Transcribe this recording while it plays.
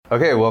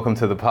Okay, welcome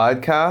to the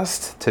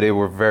podcast. Today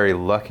we're very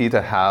lucky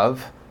to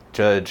have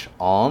Judge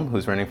Alm,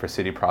 who's running for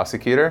city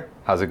prosecutor.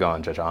 How's it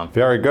going, Judge Alm?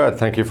 Very good.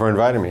 Thank you for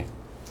inviting me.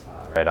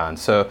 Right on.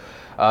 So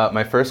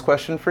my first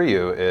question for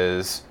you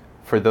is,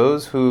 for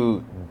those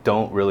who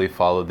don't really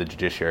follow the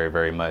judiciary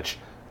very much,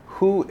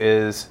 who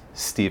is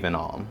Stephen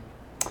Alm?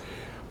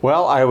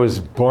 Well, I was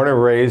born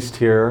and raised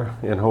here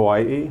in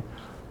Hawaii.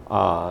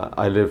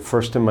 I lived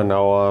first in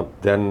Manoa,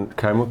 then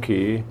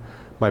Kaimuki.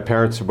 My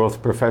parents are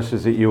both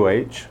professors at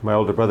UH. My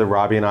older brother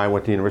Robbie and I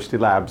went to University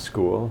Lab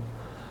School.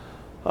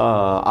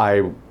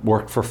 I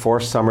worked for 4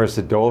 summers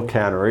at Dole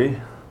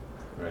Cannery.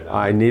 Right on.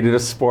 I needed a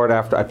sport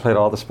after. I played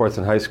all the sports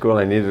in high school.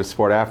 I needed a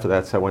sport after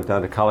that, so I went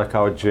down to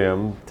Kalakaua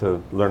Gym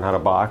to learn how to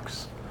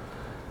box.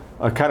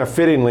 Kind of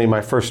fittingly,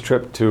 my first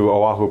trip to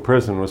Oahu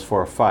prison was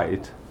for a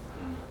fight.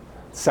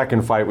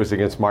 Second fight was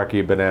against Mark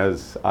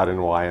Ibanez out in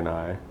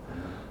Waianae.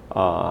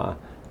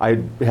 I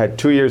had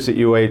 2 years at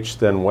UH,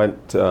 then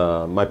went,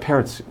 my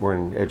parents were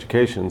in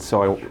education,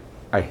 so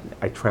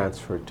I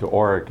transferred to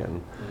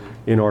Oregon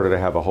in order to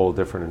have a whole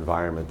different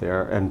environment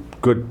there. And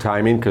good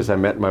timing, because I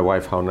met my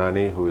wife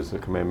Haunani, who is a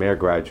Kamehameha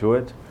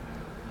graduate.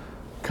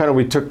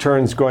 We took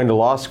turns going to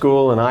law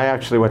school, and I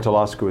actually went to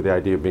law school with the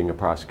idea of being a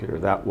prosecutor.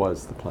 That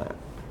was the plan.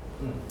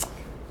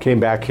 Came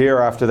back here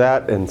after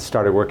that and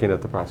started working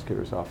at the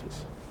prosecutor's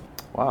office.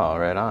 Wow,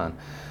 right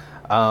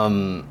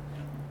on.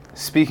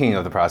 Speaking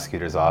of the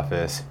prosecutor's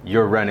office,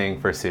 you're running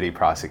for city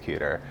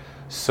prosecutor.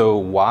 So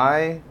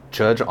why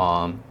Judge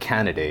Alm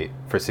candidate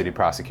for city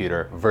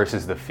prosecutor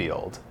versus the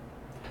field?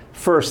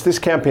 First, this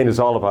campaign is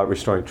all about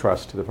restoring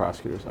trust to the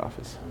prosecutor's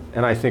office.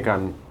 And I think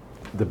I'm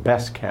the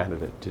best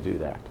candidate to do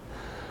that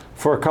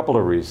for a couple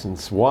of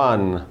reasons.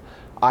 One,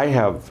 I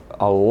have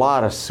a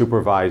lot of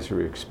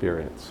supervisory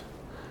experience.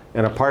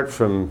 And apart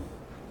from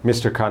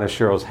Mr.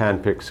 Kanashiro's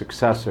handpicked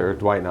successor,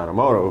 Dwight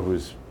Nanamoto,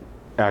 who's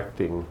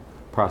acting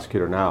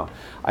prosecutor now,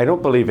 I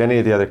don't believe any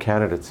of the other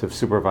candidates have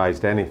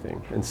supervised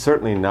anything, and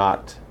certainly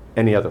not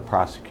any other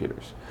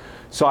prosecutors.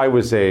 So I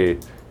was a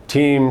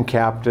team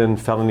captain,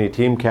 felony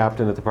team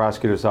captain at the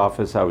prosecutor's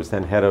office. I was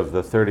then head of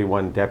the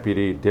 31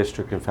 Deputy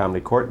District and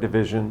Family Court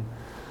Division,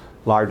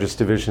 largest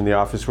division in the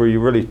office, where you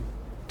really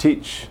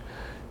teach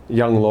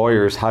young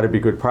lawyers how to be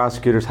good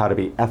prosecutors, how to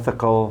be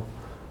ethical,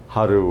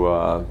 how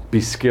to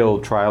be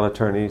skilled trial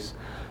attorneys.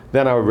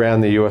 Then I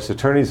ran the U.S.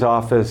 Attorney's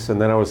Office, and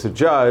then I was a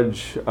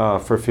judge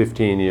for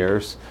 15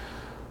 years,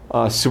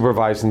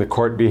 supervising the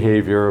court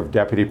behavior of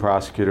deputy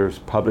prosecutors,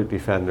 public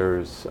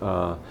defenders.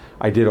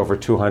 I did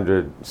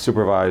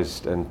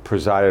supervised and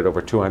presided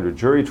over 200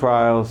 jury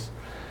trials,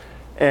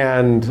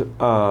 and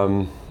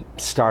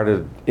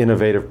started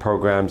innovative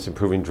programs,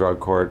 improving drug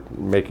court,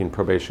 making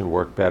probation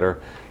work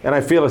better. And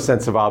I feel a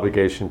sense of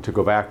obligation to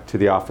go back to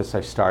the office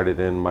I started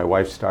in. My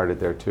wife started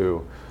there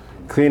too.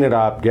 Clean it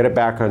up, get it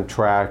back on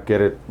track,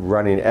 get it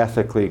running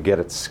ethically, get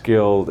it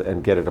skilled,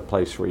 and get it a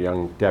place where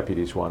young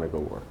deputies want to go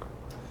work.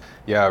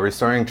 Yeah,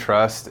 restoring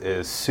trust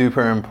is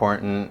super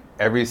important.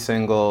 Every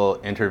single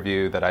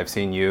interview that I've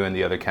seen you and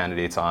the other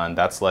candidates on,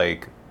 that's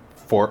like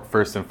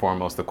first and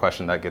foremost the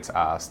question that gets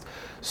asked.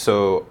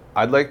 So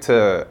I'd like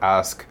to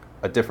ask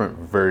a different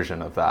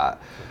version of that.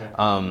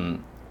 Okay.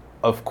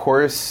 Of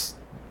course,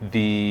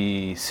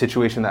 the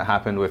situation that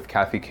happened with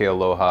Kathy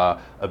Kealoha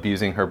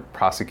abusing her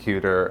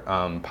prosecutor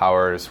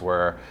powers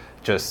were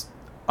just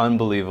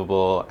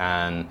unbelievable,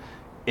 and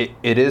it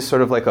is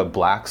sort of like a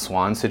black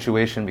swan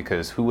situation,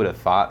 because who would have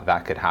thought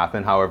that could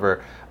happen?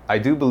 However, I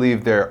do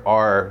believe there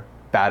are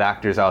bad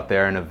actors out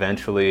there, and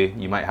eventually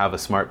you might have a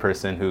smart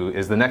person who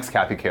is the next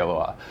Kathy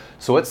Kealoha.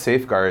 So what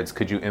safeguards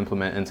could you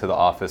implement into the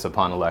office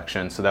upon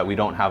election so that we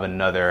don't have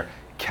another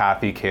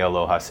Kathy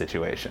Kealoha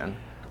situation?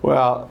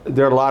 Well,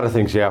 there are a lot of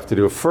things you have to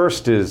do.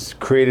 First is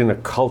creating a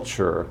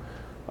culture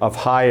of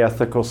high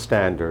ethical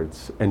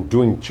standards and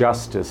doing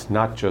justice,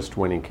 not just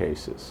winning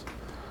cases.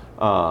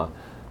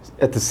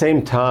 At the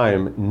same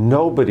time,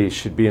 nobody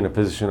should be in a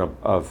position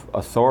of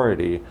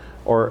authority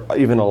or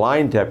even a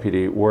line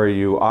deputy where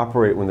you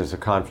operate when there's a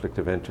conflict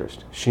of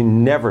interest. She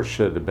never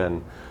should have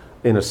been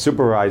in a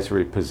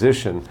supervisory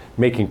position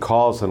making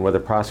calls on whether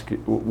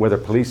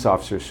police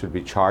officers should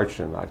be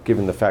charged or not,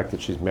 given the fact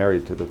that she's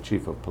married to the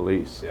chief of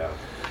police. Yeah.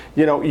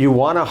 You know, you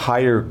want to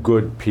hire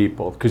good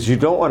people, because you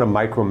don't want to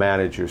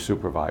micromanage your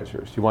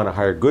supervisors. You want to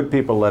hire good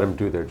people, let them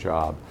do their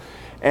job.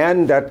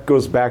 And that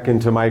goes back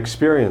into my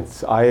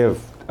experience. I have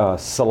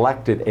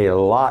selected a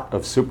lot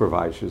of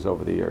supervisors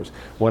over the years.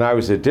 When I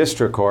was at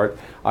district court,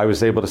 I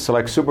was able to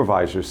select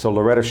supervisors. So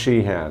Loretta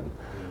Sheehan,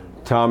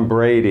 Tom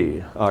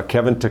Brady,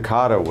 Kevin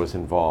Takata was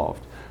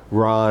involved,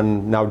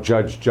 Ron, now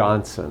Judge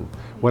Johnson.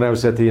 When I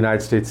was at the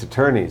United States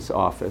Attorney's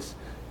Office,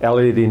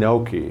 Elliot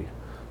Inoki,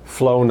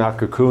 Flo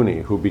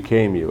Nakakuni, who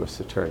became U.S.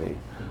 Attorney,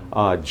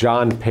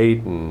 John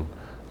Payton,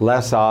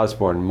 Les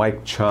Osborne,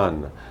 Mike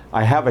Chun.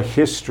 I have a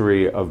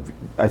history of,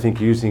 I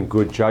think, using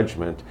good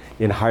judgment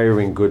in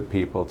hiring good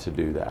people to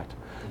do that.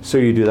 So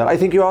you do that. I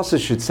think you also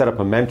should set up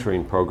a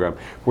mentoring program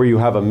where you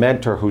have a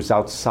mentor who's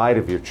outside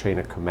of your chain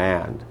of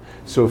command.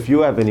 So if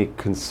you have any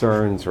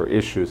concerns or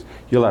issues,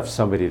 you'll have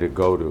somebody to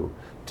go to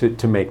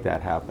to make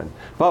that happen.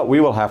 But we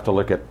will have to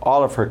look at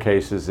all of her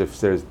cases if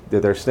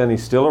they're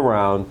still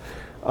around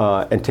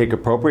and take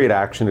appropriate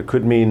action. It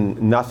could mean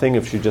nothing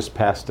if she just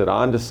passed it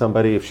on to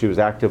somebody, if she was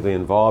actively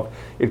involved.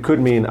 It could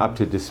mean up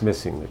to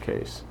dismissing the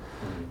case.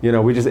 You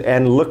know,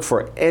 and look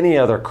for any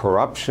other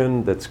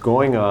corruption that's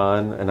going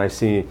on. And I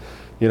see,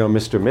 you know,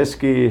 Mr.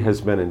 Miskey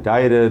has been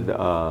indicted.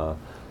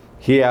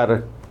 He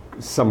had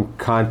some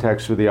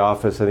contacts with the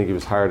office. I think he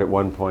was hired at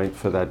one point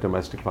for that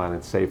domestic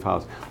violence safe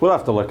house. We'll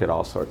have to look at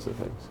all sorts of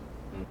things.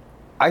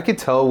 I could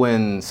tell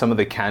when some of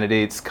the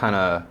candidates kind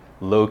of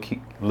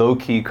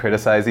low-key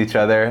criticize each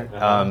other.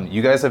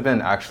 You guys have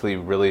been actually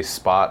really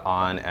spot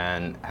on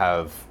and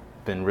have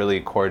been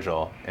really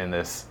cordial in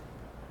this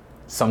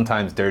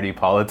sometimes dirty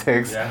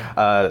politics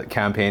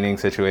campaigning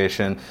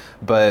situation.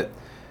 But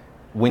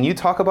when you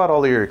talk about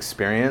all your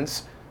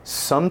experience,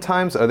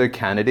 sometimes other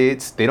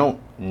candidates, they don't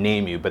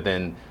name you, but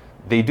then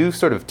they do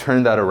sort of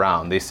turn that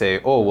around. They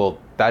say, oh, well,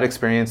 that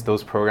experience,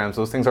 those programs,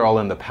 those things are all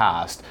in the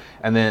past.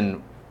 And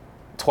then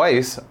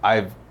twice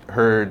I've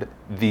heard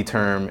the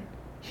term,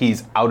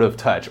 he's out of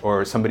touch,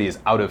 or somebody is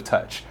out of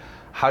touch.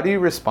 How do you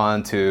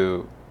respond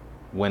to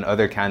when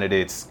other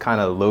candidates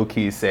kind of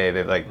low-key say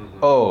that, like,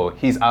 oh,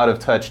 he's out of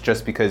touch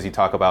just because you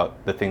talk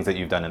about the things that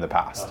you've done in the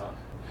past?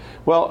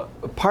 Well,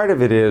 part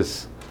of it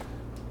is,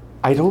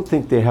 I don't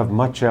think they have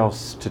much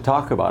else to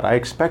talk about. I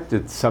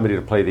expected somebody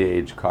to play the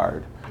age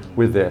card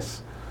with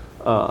this.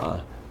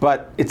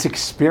 But it's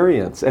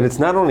experience, and it's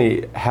not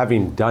only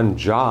having done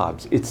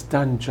jobs, it's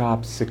done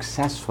jobs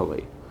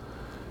successfully.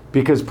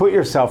 Because put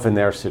yourself in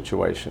their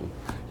situation.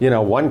 You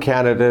know, one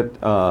candidate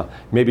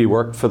maybe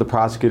worked for the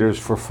prosecutors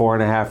for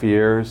 4.5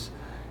 years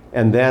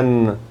and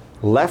then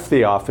left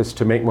the office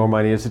to make more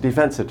money as a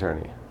defense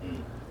attorney.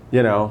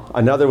 You know,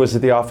 another was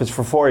at the office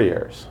for 4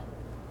 years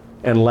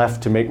and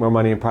left to make more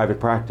money in private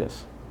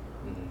practice.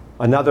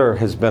 Another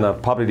has been a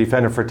public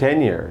defender for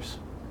 10 years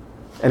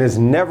and has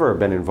never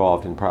been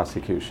involved in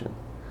prosecution.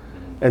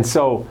 And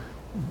so,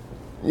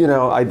 you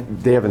know,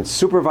 they haven't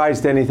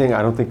supervised anything.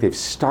 I don't think they've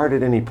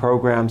started any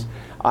programs.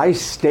 I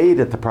stayed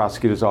at the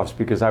prosecutor's office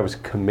because I was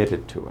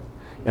committed to it.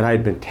 And I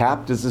had been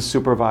tapped as a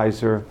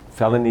supervisor,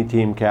 felony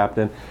team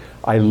captain.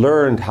 I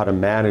learned how to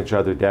manage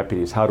other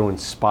deputies, how to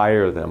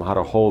inspire them, how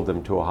to hold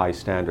them to a high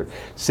standard.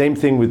 Same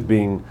thing with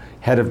being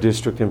head of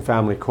district and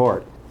family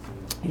court.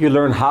 You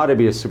learn how to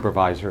be a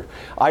supervisor.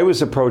 I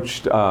was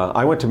approached,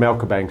 I went to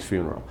Malcolm Banks'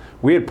 funeral.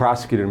 We had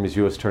prosecuted him as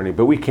U.S. attorney,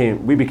 but we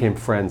became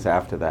friends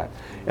after that.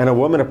 And a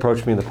woman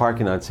approached me in the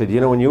parking lot and said,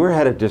 you know, when you were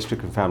head of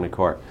district and family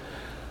court,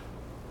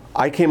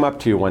 I came up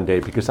to you one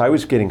day because I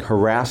was getting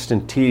harassed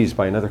and teased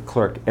by another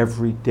clerk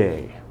every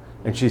day.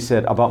 And she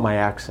said, about my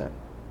accent.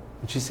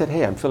 And she said,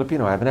 hey, I'm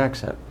Filipino, I have an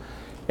accent.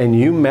 And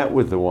you met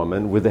with the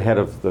woman, with the head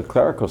of the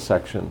clerical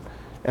section,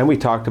 and we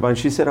talked about it, and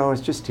she said, oh, it's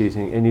just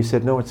teasing. And you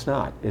said, no, it's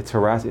not. It's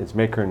harassing. It's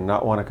make her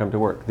not want to come to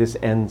work. This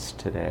ends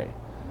today.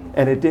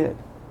 And it did.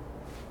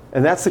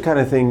 And that's the kind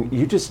of thing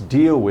you just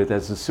deal with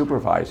as a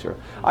supervisor.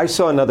 I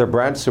saw another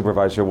branch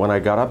supervisor when I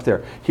got up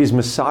there. He's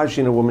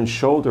massaging a woman's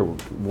shoulder,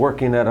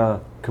 working at a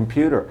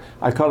computer.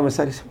 I called him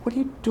aside. I said, what are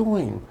you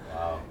doing?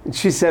 And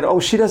she said, oh,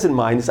 she doesn't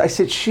mind. I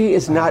said, she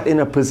is not in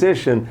a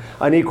position,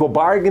 an equal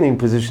bargaining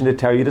position to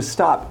tell you to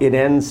stop. It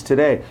ends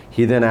today.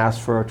 He then asked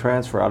for a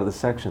transfer out of the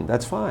section.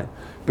 That's fine.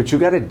 But you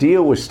got to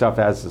deal with stuff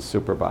as a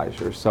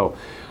supervisor. So,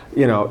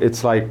 you know,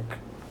 it's like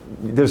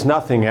there's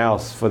nothing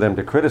else for them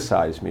to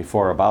criticize me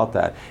for about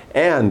that.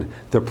 And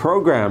the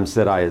programs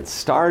that I had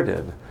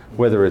started,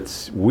 whether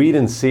it's Weed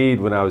and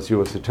Seed when I was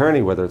U.S.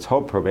 attorney, whether it's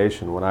Hope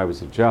Probation when I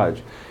was a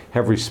judge,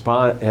 have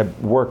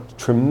worked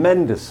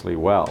tremendously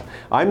well.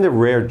 I'm the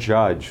rare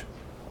judge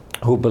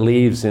who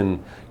believes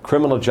in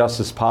criminal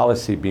justice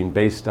policy being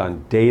based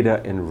on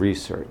data and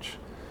research.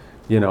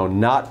 You know,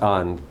 not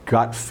on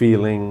gut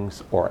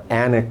feelings or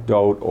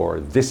anecdote or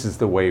this is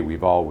the way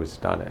we've always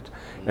done it.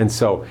 And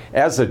so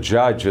as a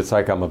judge, it's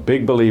like I'm a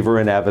big believer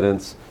in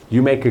evidence.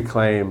 You make a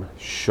claim,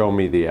 show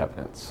me the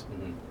evidence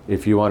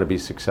if you want to be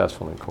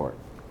successful in court.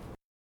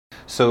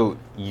 So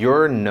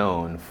you're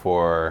known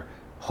for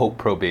Hope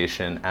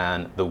Probation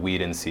and the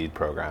Weed and Seed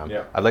program.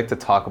 Yeah. I'd like to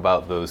talk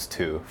about those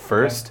two.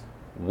 First,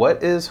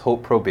 what is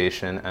Hope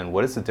Probation and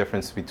what is the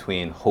difference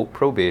between Hope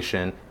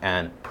Probation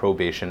and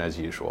probation as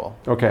usual?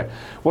 Okay.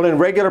 Well, in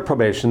regular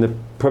probation, the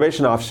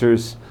probation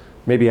officers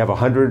maybe have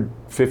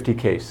 150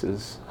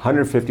 cases,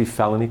 150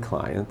 felony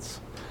clients,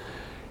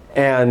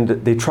 and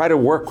they try to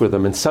work with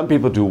them. And some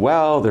people do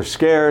well, they're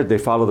scared, they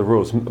follow the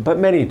rules, but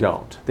many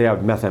don't. They have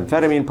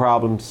methamphetamine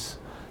problems,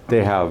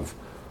 they have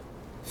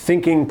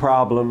thinking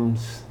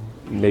problems,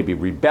 maybe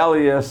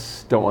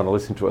rebellious, don't want to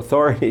listen to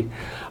authority,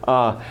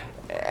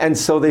 and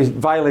so they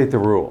violate the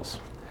rules.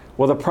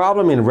 Well, the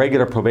problem in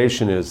regular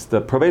probation is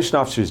the probation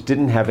officers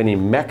didn't have any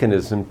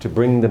mechanism to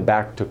bring them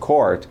back to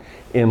court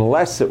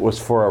unless it was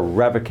for a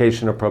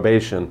revocation of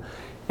probation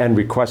and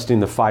requesting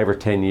the 5 or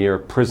 10 year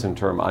prison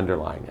term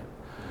underlying it.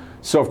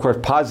 So, of course,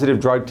 positive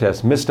drug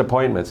tests, missed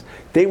appointments,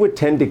 they would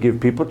tend to give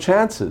people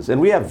chances. And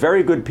we have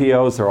very good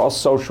POs. They're all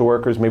social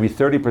workers. Maybe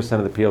 30%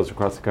 of the POs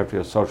across the country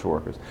are social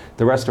workers.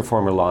 The rest are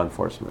former law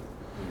enforcement.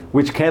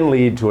 which can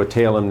lead to a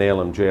tail 'em,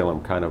 nail 'em, jail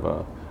 'em kind of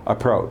a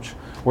approach.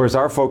 Whereas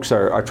our folks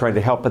are trying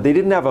to help, but they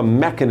didn't have a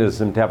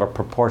mechanism to have a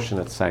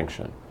proportionate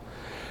sanction.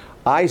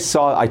 I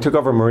took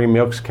over Marie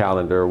Milk's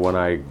calendar when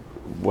I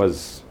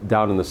was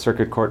down in the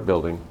circuit court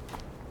building,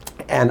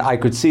 and I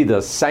could see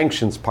the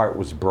sanctions part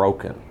was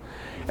broken.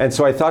 And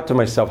so I thought to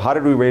myself, how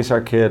did we raise our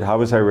kid? How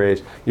was I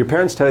raised? Your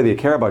parents tell you they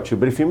care about you,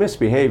 but if you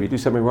misbehave, you do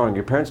something wrong,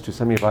 your parents do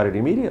something about it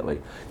immediately.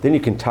 Then you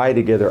can tie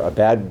together a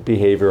bad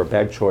behavior, a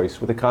bad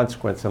choice with a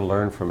consequence and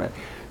learn from it.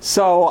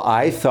 So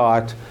I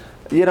thought,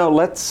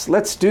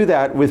 let's do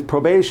that with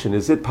probation.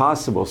 Is it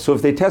possible? So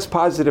if they test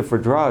positive for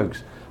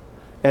drugs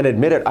and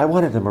admit it, I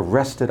wanted them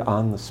arrested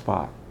on the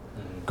spot.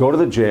 Go to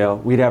the jail,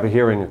 we'd have a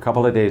hearing a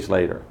couple of days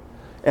later.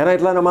 And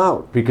I'd let them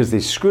out because they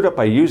screwed up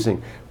by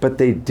using, but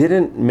they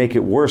didn't make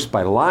it worse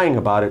by lying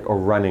about it or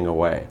running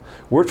away.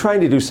 We're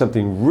trying to do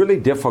something really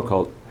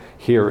difficult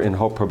here in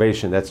Hope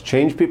Probation. That's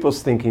change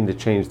people's thinking to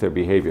change their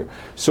behavior.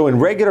 So in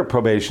regular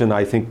probation,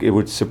 I think it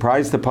would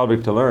surprise the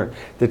public to learn,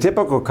 the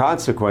typical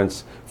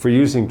consequence for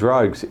using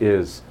drugs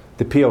is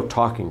the PO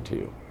talking to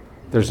you.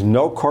 There's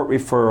no court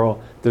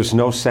referral, there's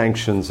no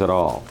sanctions at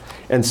all.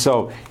 And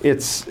so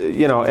it's,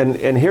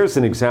 and here's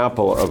an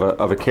example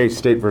of a case,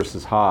 State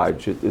versus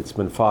Hodge. It's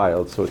been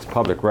filed, so it's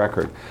public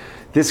record.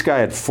 This guy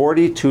had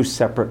 42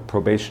 separate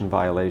probation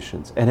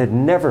violations and had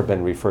never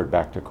been referred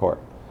back to court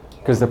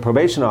because the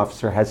probation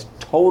officer has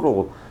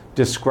total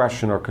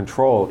discretion or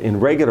control in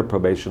regular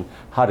probation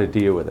how to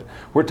deal with it.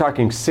 We're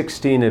talking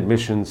 16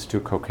 admissions to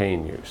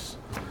cocaine use,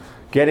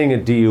 getting a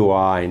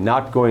DUI,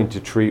 not going to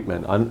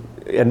treatment,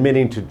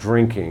 admitting to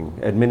drinking,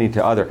 admitting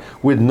to other,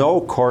 with no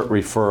court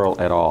referral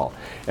at all.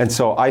 And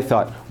so I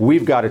thought,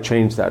 we've got to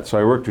change that. So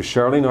I worked with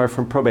Charlene Noy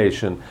from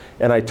probation,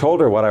 and I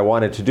told her what I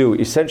wanted to do,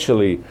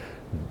 essentially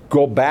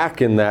go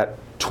back in that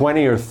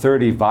 20 or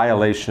 30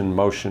 violation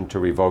motion to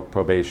revoke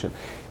probation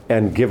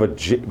and give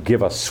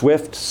a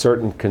swift,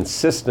 certain,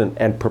 consistent,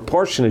 and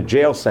proportionate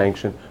jail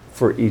sanction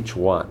for each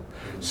one.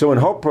 So in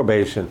Hope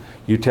Probation,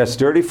 you test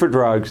dirty for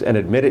drugs and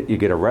admit it, you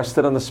get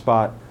arrested on the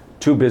spot,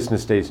 2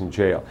 business days in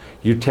jail.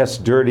 You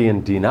test dirty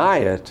and deny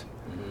it,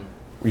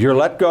 you're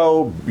let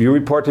go, you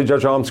report to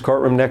Judge Alm's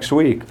courtroom next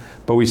week,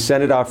 but we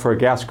send it out for a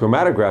gas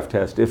chromatograph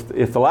test. If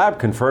the lab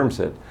confirms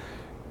it,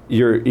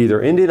 you're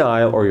either in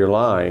denial or you're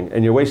lying,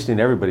 and you're wasting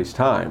everybody's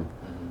time.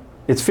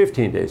 It's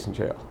 15 days in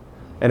jail.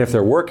 And if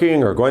they're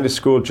working or going to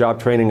school, job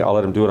training, I'll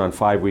let them do it on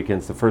 5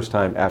 weekends the first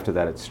time. After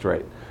that, it's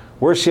straight.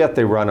 Worse yet,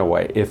 they run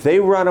away. If they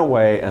run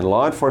away and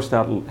law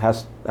enforcement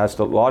has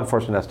to look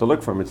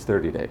for them, it's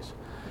 30 days.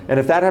 And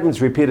if that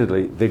happens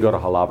repeatedly, they go to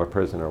Halava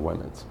Prison or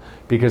Women's,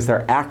 because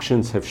their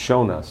actions have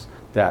shown us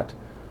that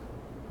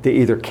they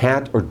either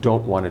can't or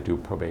don't want to do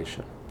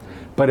probation.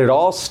 But it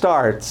all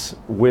starts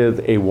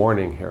with a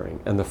warning hearing.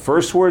 And the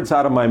first words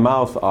out of my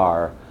mouth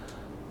are,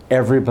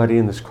 everybody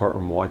in this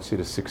courtroom wants you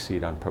to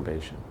succeed on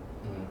probation.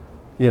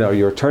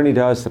 Your attorney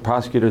does, the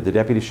prosecutor, the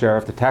deputy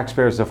sheriff, the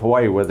taxpayers of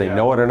Hawaii, whether they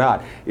know it or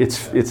not.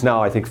 It's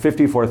now, I think,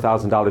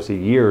 $54,000 a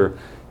year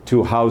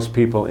to house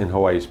people in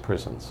Hawaii's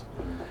prisons.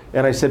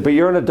 And I said, but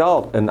you're an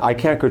adult, and I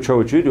can't control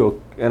what you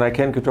do, and I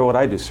can't control what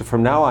I do. So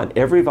from now on,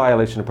 every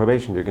violation of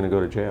probation, you're going to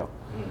go to jail.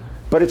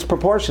 But it's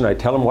proportionate. I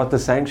tell them what the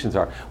sanctions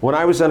are. When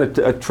I was on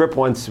a trip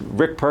once,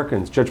 Rick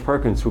Perkins, Judge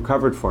Perkins, who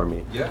covered for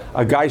me,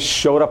 a guy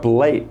showed up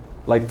late,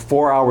 like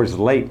 4 hours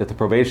late at the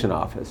probation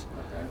office.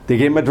 They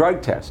gave him a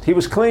drug test. He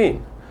was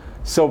clean.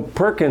 So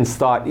Perkins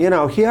thought, he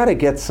ought to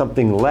get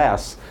something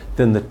less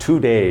than the 2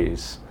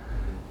 days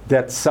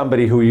that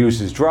somebody who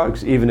uses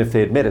drugs, even if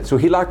they admit it. So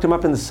he locked him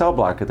up in the cell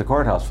block at the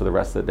courthouse for the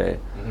rest of the day.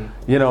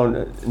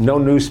 No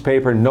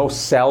newspaper, no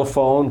cell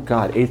phone.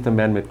 God, 8th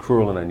Amendment,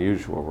 cruel and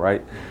unusual,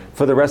 right?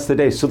 For the rest of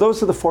the day. So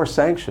those are the 4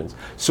 sanctions.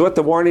 So at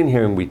the warning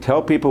hearing, we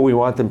tell people we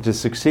want them to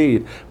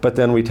succeed, but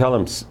then we tell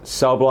them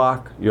cell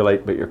block, you're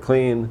late but you're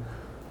clean.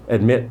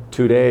 Admit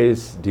 2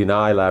 days,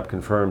 deny, lab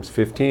confirms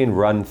 15,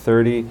 run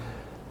 30.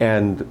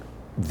 And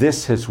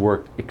this has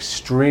worked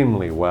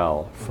extremely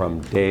well from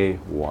day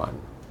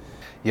one.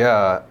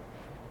 Yeah,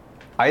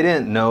 I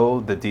didn't know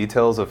the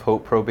details of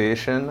Hope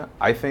Probation.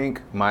 I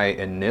think my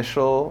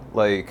initial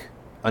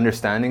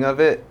understanding of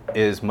it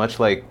is much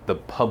like the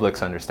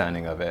public's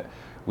understanding of it.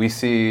 We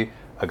see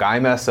a guy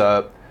mess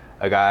up,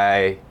 a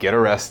guy get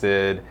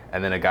arrested,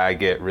 and then a guy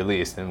get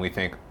released, and we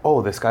think,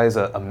 oh, this guy's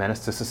a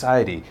menace to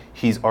society.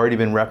 He's already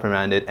been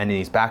reprimanded, and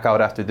he's back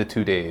out after the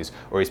 2 days,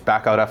 or he's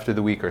back out after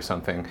the week or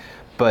something.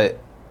 But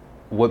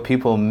what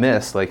people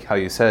miss, like how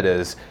you said,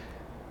 is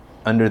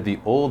under the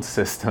old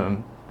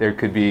system, there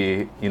could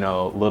be,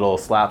 little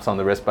slaps on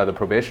the wrist by the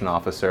probation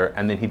officer,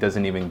 and then he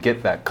doesn't even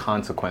get that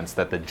consequence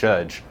that the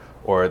judge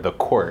or the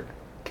court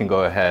can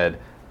go ahead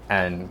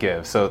and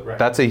give. So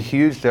That's a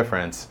huge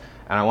difference.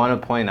 And I want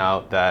to point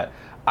out that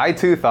I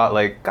too thought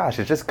gosh,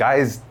 it's just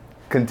guys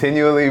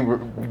continually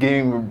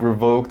getting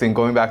revoked and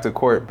going back to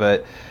court.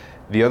 But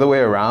the other way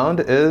around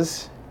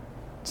is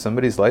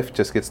somebody's life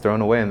just gets thrown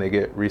away and they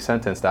get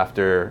resentenced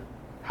after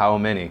how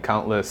many?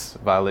 Countless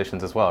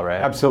violations as well,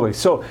 right? Absolutely.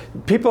 So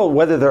people,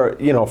 whether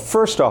they're,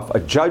 first off, a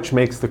judge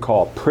makes the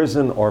call,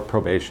 prison or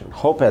probation.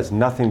 Hope has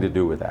nothing to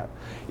do with that.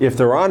 If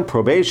they're on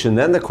probation,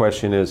 then the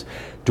question is,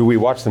 do we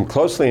watch them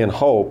closely in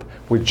Hope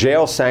with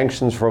jail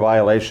sanctions for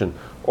violation,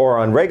 or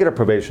on regular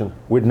probation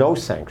with no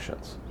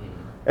sanctions?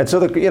 And so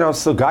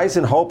so guys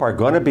in Hope are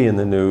going to be in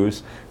the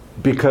news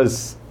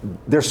because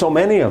there's so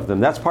many of them.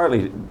 That's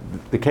partly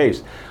the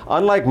case.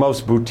 Unlike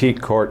most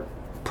boutique court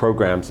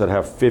programs that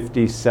have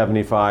 50,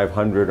 75,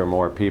 100 or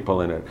more people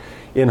in it,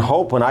 in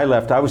Hope, when I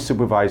left, I was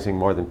supervising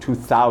more than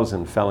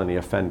 2,000 felony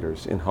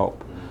offenders in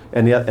Hope.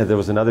 And there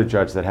was another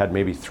judge that had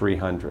maybe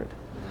 300.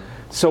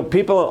 So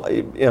people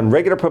in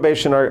regular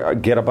probation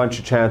get a bunch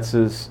of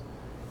chances.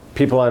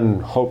 People on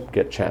Hope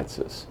get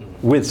chances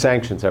with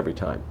sanctions every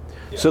time.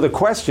 Yeah. So the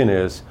question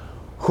is,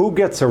 who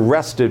gets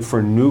arrested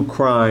for new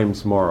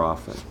crimes more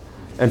often?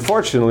 And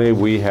fortunately,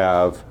 we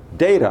have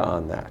data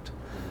on that.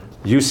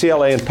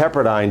 UCLA and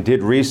Pepperdine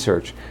did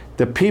research.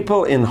 The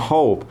people in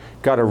Hope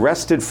got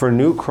arrested for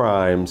new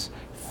crimes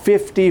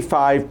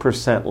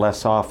 55%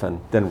 less often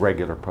than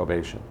regular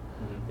probation.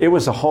 It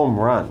was a home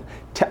run.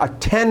 A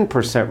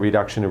 10%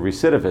 reduction in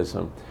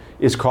recidivism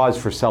is cause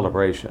for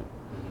celebration.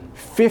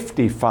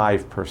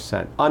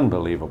 55%,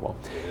 unbelievable.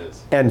 It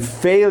is. And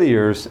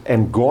failures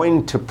and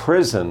going to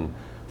prison,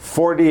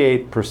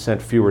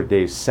 48% fewer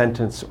days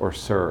sentenced or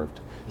served.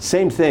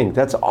 Same thing,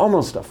 that's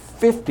almost a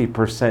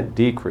 50%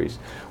 decrease.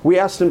 We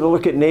asked them to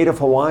look at Native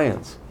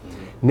Hawaiians.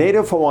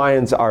 Native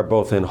Hawaiians are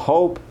both in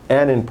Hope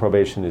and in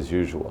probation as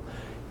usual.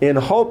 In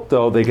Hope,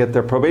 though, they get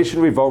their probation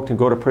revoked and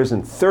go to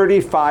prison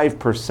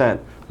 35%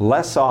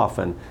 less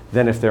often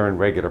than if they're in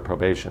regular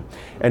probation.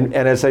 And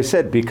as I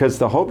said, because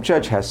the Hope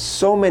judge has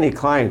so many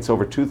clients,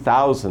 over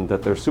 2,000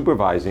 that they're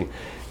supervising,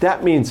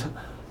 that means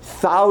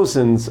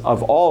thousands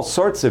of all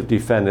sorts of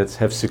defendants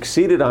have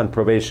succeeded on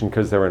probation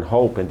because they're in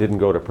Hope and didn't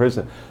go to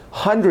prison.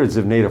 Hundreds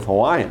of Native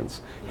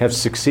Hawaiians have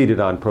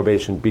succeeded on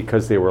probation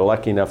because they were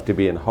lucky enough to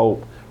be in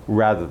Hope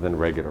rather than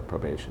regular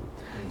probation.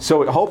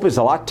 So Hope is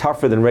a lot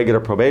tougher than regular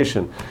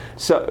probation.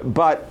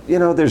 But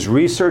there's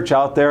research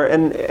out there,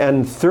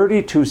 and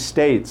 32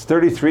 states,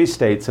 33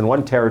 states, and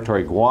one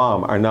territory,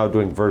 Guam, are now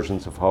doing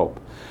versions of Hope.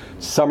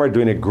 Some are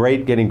doing it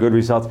great, getting good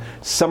results.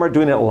 Some are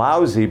doing it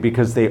lousy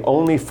because they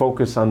only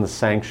focus on the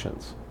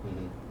sanctions.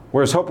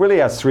 Whereas Hope really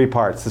has three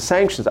parts. The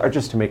sanctions are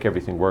just to make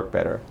everything work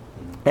better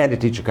and to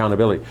teach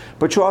accountability.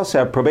 But you also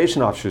have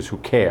probation officers who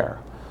care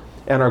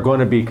and are going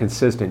to be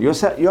consistent. You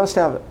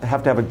also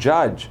have to have a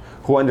judge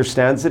who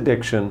understands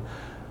addiction,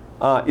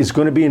 is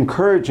going to be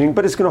encouraging,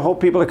 but is going to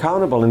hold people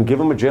accountable and give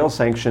them a jail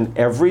sanction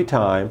every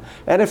time.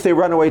 And if they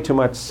run away too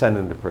much, send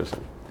them to prison.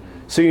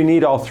 So you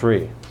need all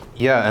three.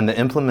 Yeah, and the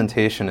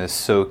implementation is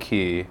so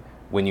key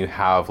when you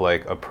have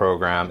like a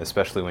program,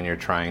 especially when you're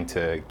trying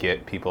to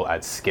get people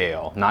at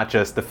scale, not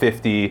just the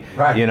 50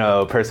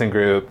 person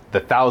group, the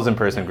 1,000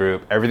 person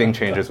group. Everything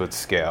changes with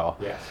scale.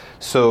 Yes.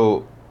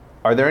 So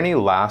are there any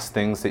last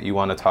things that you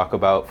want to talk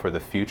about for the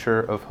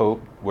future of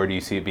Hope? Where do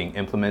you see it being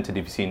implemented?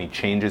 Do you see any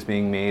changes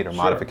being made or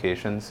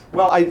modifications?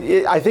 Well,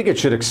 I think it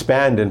should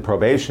expand in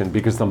probation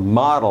because the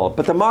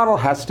model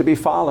has to be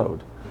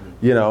followed.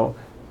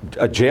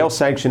 A jail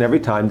sanction every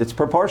time that's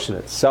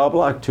proportionate. Cell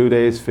block 2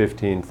 days,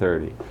 15,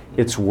 30.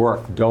 It's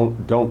work.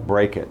 Don't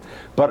break it.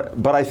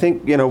 But I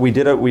think we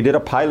did a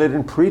pilot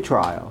in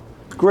pretrial.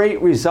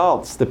 Great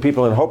results. The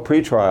people in Hope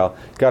pretrial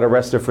got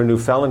arrested for new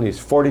felonies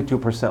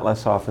 42%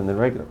 less often than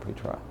regular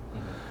pretrial.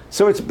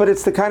 So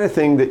it's the kind of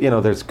thing that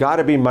there's got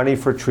to be money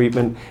for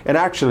treatment. And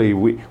actually,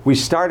 we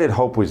started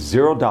Hope with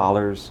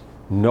 $0,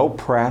 no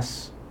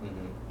press.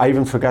 I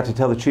even forgot to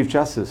tell the Chief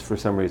Justice for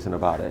some reason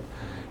about it.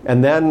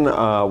 And then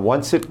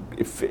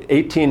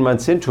 18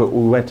 months into it,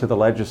 we went to the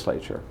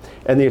legislature.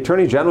 And the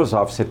Attorney General's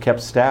office had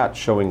kept stats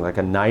showing like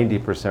a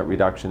 90%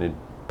 reduction in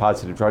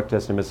positive drug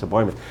tests and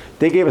misappointments.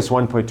 They gave us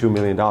 $1.2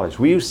 million.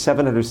 We used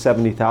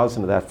 $770,000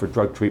 of that for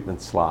drug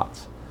treatment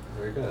slots.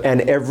 Very good.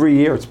 And every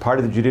year, it's part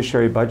of the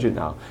judiciary budget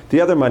now. The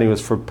other money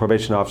was for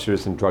probation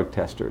officers and drug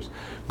testers.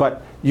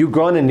 But you're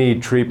going to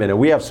need treatment, and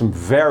we have some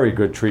very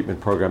good treatment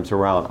programs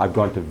around. I've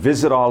gone to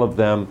visit all of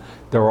them.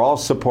 They're all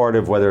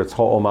supportive, whether it's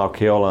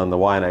Ho'omaukeola on the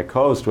Waianae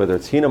Coast, whether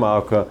it's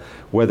Hinamauka,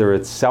 whether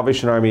it's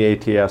Salvation Army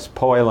ATS,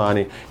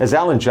 Po'ailani. As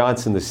Alan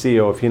Johnson, the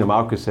CEO of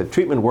Hinamauka, said,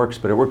 treatment works,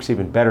 but it works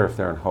even better if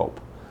they're in Hope.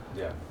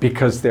 Yeah.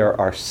 Because there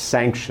are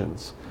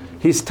sanctions.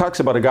 He talks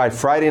about a guy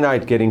Friday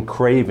night getting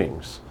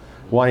cravings,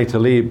 wanting to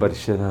leave, but he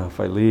said, if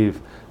I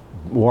leave,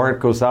 warrant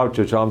goes out,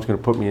 Judge Alm's going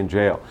to put me in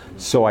jail.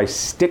 So I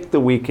stick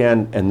the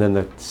weekend, and then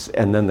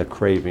the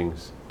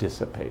cravings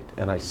dissipate,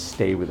 and I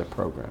stay with the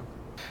program.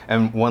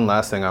 And one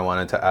last thing I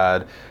wanted to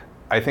add,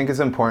 I think it's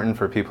important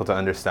for people to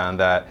understand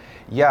that,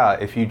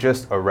 if you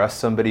just arrest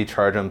somebody,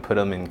 charge them, put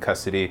them in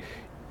custody,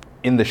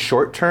 in the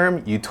short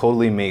term, you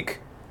totally make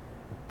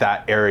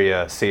that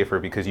area safer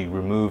because you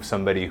remove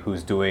somebody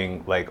who's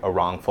doing like a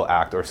wrongful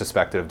act or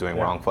suspected of doing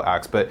wrongful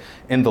acts. But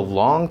in the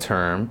long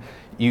term,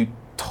 you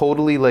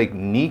totally like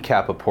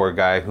kneecap a poor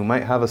guy who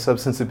might have a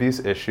substance abuse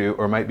issue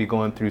or might be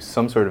going through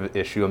some sort of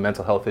issue, a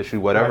mental health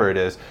issue, whatever it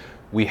is,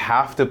 we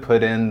have to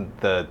put in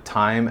the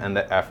time and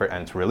the effort,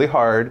 and it's really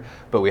hard,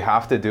 but we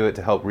have to do it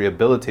to help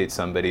rehabilitate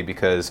somebody,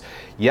 because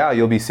yeah,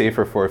 you'll be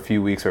safer for a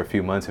few weeks or a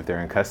few months if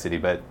they're in custody,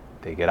 but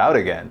they get out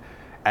again.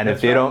 And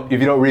if you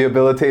don't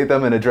rehabilitate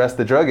them and address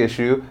the drug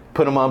issue,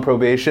 put them on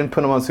probation,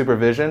 put them on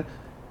supervision,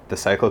 the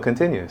cycle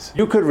continues.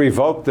 You could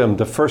revoke them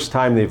the first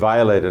time they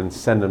violate it and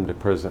send them to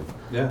prison.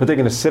 Yeah. But they're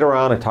going to sit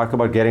around and talk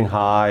about getting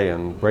high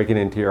and breaking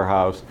into your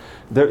house.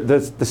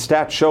 The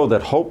stats show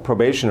that HOPE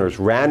probationers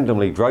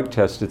randomly drug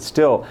tested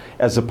still,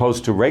 as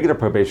opposed to regular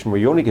probation where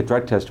you only get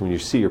drug tested when you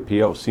see your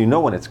PO, so you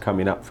know when it's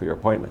coming up for your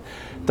appointment.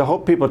 The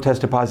HOPE people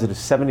tested positive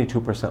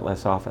 72%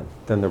 less often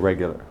than the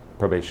regular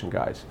probation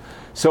guys.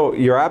 So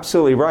you're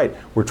absolutely right.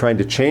 We're trying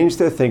to change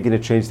their thinking, to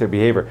change their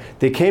behavior.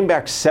 They came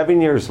back 7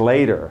 years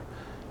later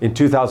in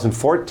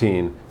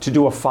 2014 to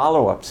do a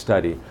follow-up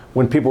study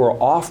when people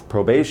were off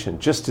probation,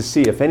 just to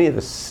see if any of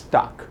this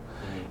stuck.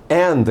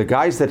 And the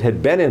guys that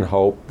had been in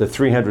HOPE, the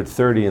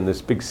 330 in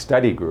this big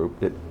study group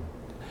that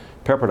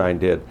Pepperdine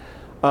did,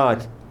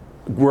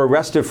 were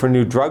arrested for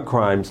new drug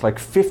crimes like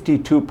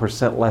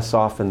 52% less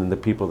often than the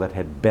people that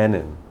had been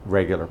in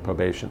regular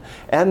probation.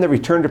 And the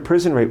return to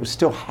prison rate was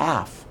still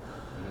half.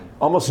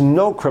 Almost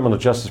no criminal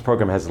justice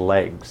program has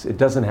legs. It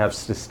doesn't have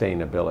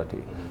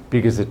sustainability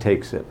because it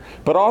takes it.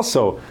 But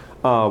also,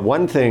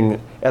 one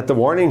thing, at the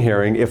warning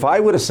hearing, if I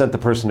would have sent the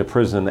person to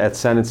prison at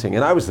sentencing,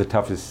 and I was the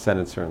toughest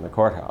sentencer in the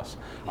courthouse,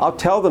 I'll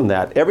tell them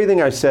that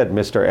everything I said,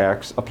 Mr.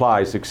 X,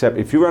 applies, except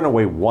if you run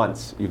away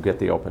once, you get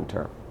the open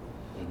term.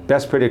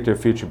 Best predictor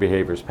of future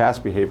behavior is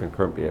past behavior and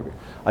current behavior.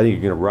 I think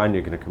you're going to run,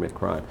 you're going to commit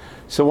crime.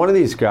 So one of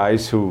these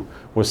guys, who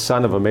was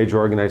son of a major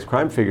organized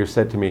crime figure,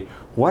 said to me,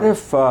 what if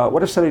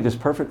somebody does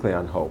perfectly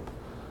on HOPE?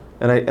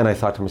 And I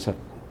thought to myself,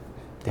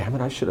 damn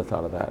it, I should have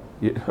thought of that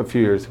a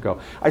few years ago.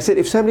 I said,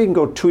 if somebody can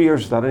go 2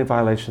 years without any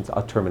violations,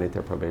 I'll terminate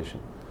their probation.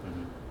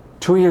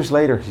 2 years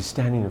later, he's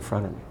standing in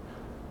front of me.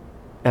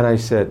 And I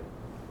said,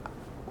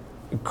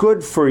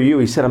 good for you.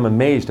 He said, I'm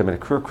amazed. I've been a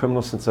career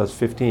criminal since I was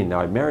 15.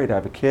 Now I'm married, I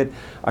have a kid.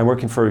 I'm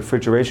working for a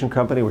refrigeration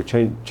company. We're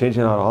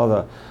changing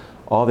out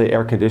all the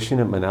air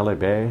conditioning at Manila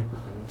Bay.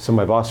 So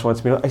my boss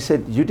wants me. I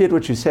said, you did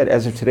what you said.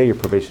 As of today, your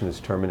probation is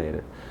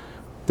terminated.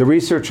 The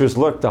researchers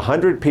looked, the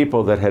 100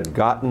 people that had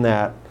gotten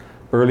that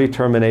early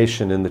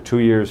termination in the 2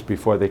 years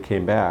before they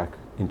came back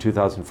in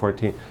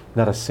 2014,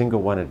 not a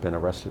single one had been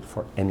arrested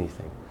for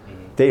anything.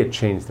 They had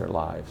changed their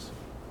lives.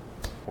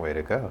 Way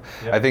to go.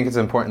 Yeah. I think it's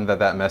important that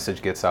that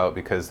message gets out,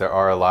 because there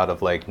are a lot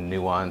of like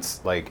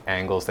nuanced like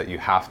angles that you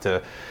have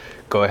to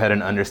go ahead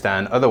and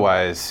understand.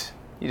 Otherwise,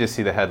 you just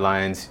see the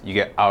headlines, you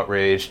get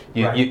outraged,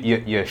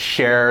 you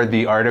share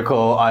the article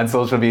on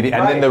social media,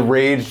 and then the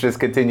rage just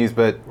continues.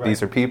 But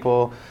these are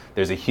people,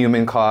 there's a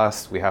human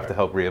cost, we have to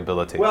help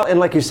rehabilitate. Well, and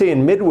like you say,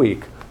 in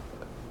midweek,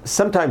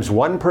 sometimes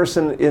one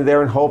person in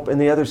there in HOPE and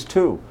the others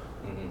two.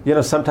 You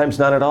know, sometimes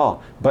not at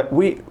all. But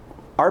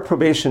our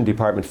probation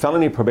department,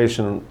 felony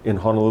probation in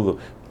Honolulu,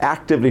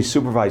 actively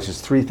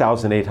supervises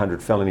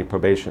 3,800 felony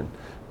probation.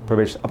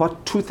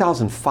 About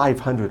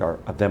 2,500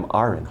 of them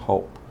are in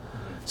HOPE.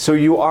 So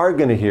you are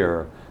going to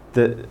hear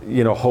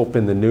HOPE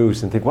in the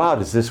news and think, wow,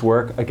 does this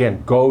work?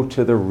 Again, go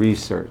to the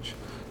research.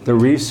 The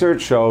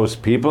research shows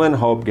people in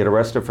HOPE get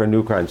arrested for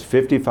new crimes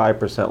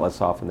 55% less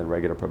often than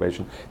regular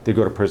probation. They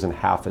go to prison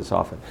half as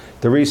often.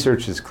 The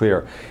research is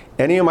clear.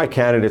 Any of my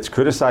candidates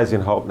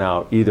criticizing HOPE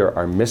now either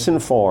are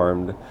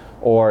misinformed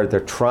or they're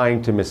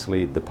trying to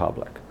mislead the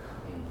public.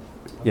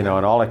 You know,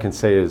 and all I can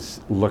say is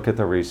look at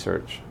the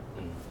research.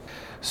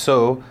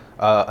 So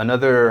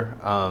another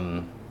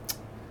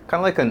kind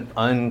of like an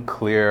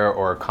unclear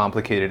or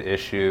complicated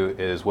issue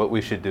is what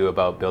we should do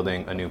about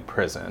building a new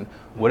prison.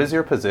 What is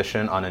your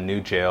position on a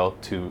new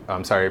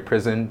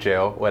prison,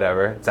 jail,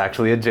 whatever. It's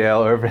actually a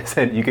jail or a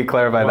prison. You could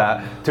clarify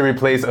that to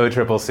replace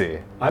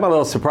OCCC. I'm a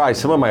little surprised.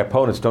 Some of my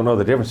opponents don't know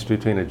the difference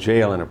between a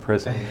jail and a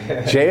prison.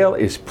 Jail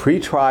is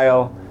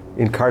pretrial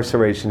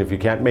incarceration if you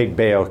can't make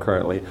bail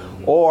currently,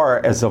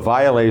 or as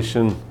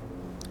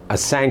a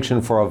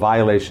sanction for a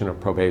violation of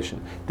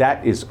probation.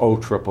 That is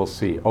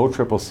OCCC.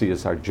 OCCC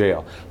is our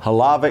jail.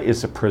 Halava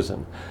is a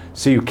prison.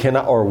 So you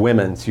cannot, or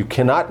women's, you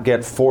cannot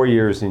get 4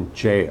 years in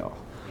jail.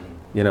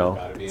 You know,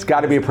 it's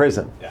got to be a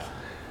prison. Yeah.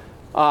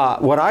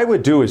 What I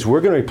would do is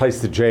we're going to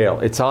replace the jail.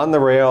 It's on the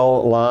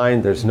rail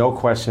line. There's no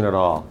question at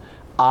all.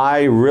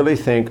 I really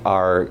think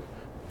our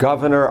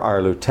governor,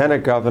 our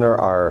lieutenant governor,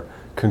 our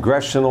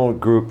congressional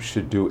group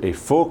should do a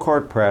full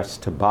court press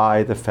to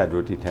buy the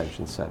federal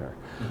detention center.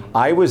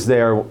 I was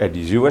there at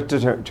U.S.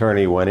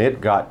 Attorney when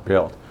it got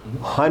built.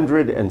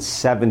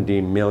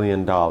 $170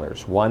 million,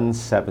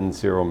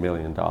 $170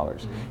 million.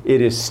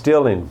 It is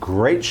still in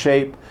great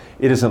shape.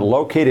 It isn't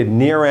located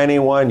near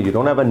anyone. You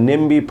don't have a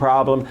NIMBY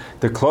problem.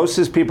 The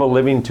closest people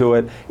living to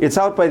it, it's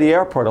out by the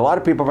airport. A lot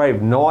of people probably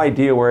have no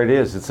idea where it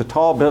is. It's a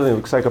tall building. It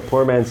looks like a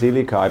poor man's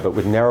Ilikai, but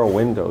with narrow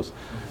windows.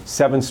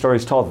 7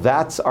 stories tall.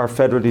 That's our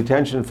federal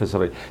detention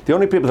facility. The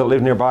only people that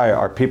live nearby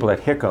are people at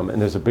Hickam, and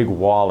there's a big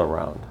wall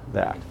around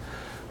that.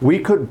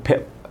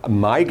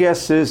 My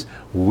guess is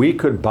we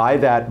could buy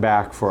that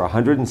back for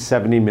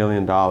 $170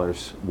 million,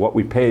 what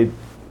we paid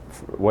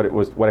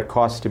what it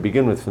costs to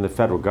begin with from the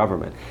federal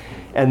government,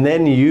 and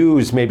then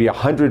use maybe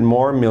 $100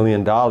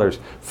 million more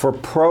for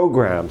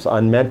programs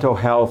on mental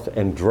health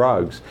and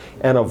drugs,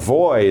 and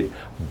avoid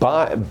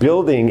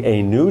building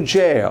a new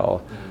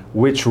jail,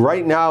 which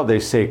right now they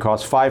say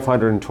costs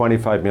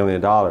 $525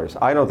 million.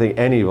 I don't think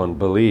anyone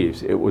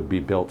believes it would be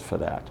built for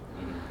that.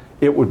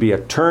 It would be a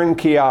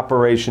turnkey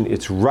operation.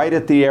 It's right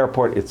at the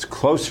airport. It's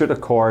closer to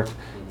court.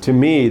 To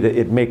me,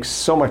 it makes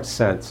so much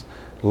sense.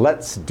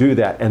 Let's do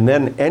that. And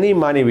then any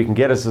money we can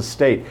get as a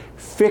state,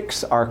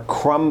 fix our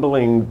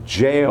crumbling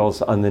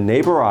jails on the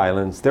neighbor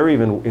islands. They're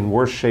even in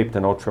worse shape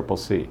than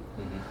OCCC.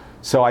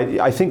 So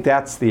I think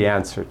that's the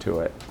answer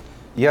to it.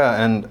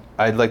 Yeah, and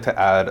I'd like to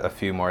add a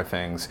few more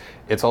things.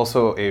 It's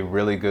also a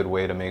really good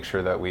way to make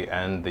sure that we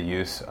end the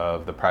use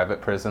of the private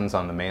prisons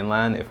on the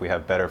mainland. If we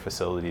have better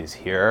facilities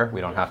here,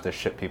 we don't have to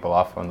ship people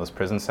off on those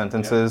prison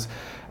sentences.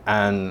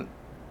 Yeah. And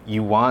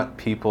you want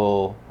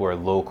people who are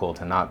local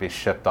to not be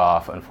shipped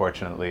off,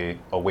 unfortunately,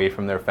 away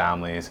from their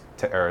families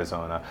to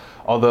Arizona.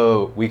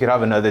 Although we could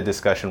have another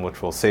discussion,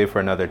 which we'll save for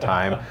another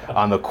time,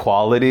 on the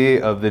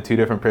quality of the two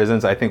different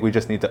prisons. I think we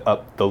just need to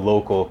up the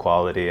local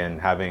quality,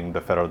 and having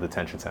the Federal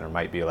Detention Center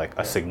might be like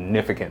a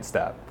significant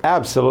step.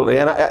 Absolutely,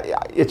 and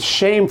it's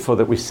shameful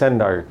that we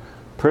send our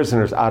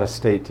prisoners out of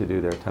state to do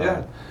their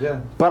time.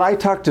 Yeah. But I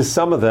talked to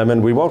some of them,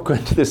 and we won't go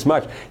into this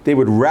much, they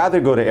would rather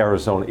go to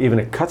Arizona, even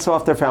it cuts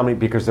off their family,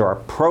 because there are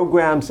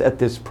programs at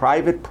this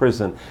private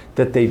prison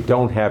that they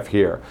don't have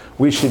here.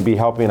 We should be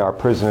helping our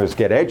prisoners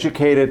get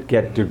educated,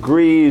 get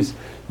degrees,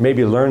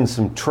 maybe learn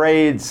some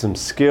trades, some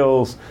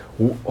skills.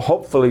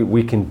 Hopefully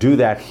we can do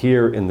that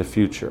here in the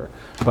future.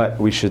 But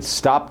we should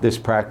stop this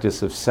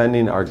practice of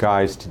sending our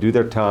guys to do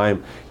their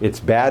time.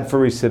 It's bad for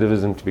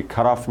recidivism to be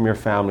cut off from your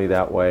family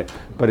that way,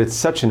 but it's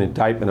such an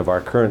indictment of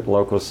our current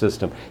local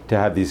system to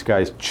have these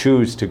guys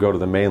choose to go to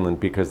the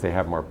mainland because they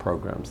have more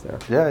programs there.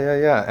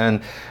 Yeah.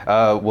 And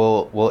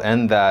we'll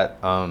end that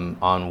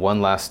on one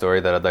last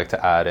story that I'd like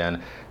to add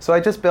in. So I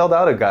just bailed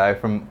out a guy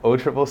from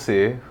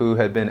OCCC who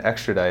had been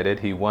extradited.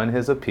 He won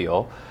his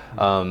appeal.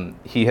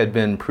 He had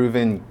been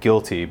proven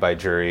guilty by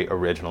jury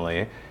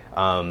originally.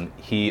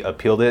 He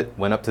appealed it,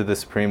 went up to the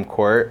Supreme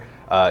Court.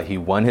 He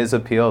won his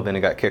appeal, then he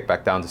got kicked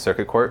back down to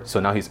circuit court. So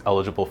now he's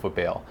eligible for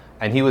bail.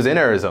 And he was in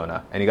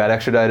Arizona, and he got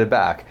extradited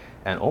back.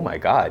 And oh my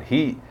God,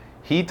 he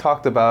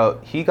talked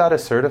about, he got a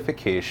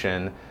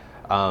certification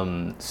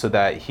so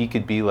that he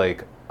could be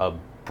like a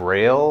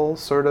Braille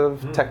sort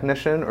of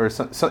technician, or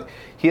so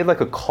he had like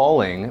a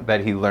calling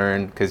that he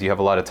learned, because you have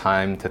a lot of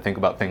time to think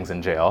about things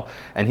in jail.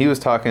 And he was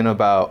talking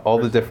about all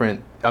the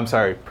different,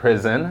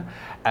 prison.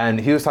 And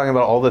he was talking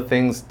about all the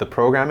things, the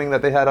programming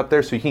that they had up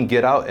there, so you can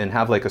get out and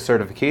have like a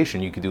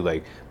certification. You could do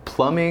like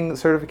plumbing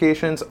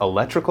certifications,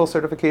 electrical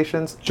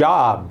certifications.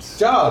 Jobs,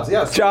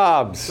 yes.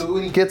 Jobs. So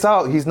when he gets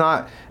out, he's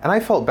not, and I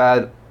felt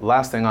bad,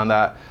 last thing on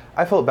that,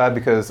 I felt bad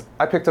because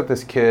I picked up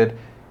this kid.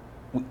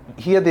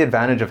 He had the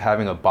advantage of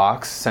having a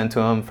box sent to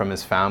him from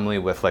his family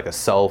with like a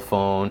cell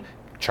phone,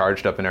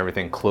 charged up and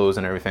everything, clothes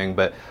and everything.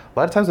 But a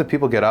lot of times when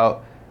people get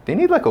out, they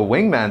need like a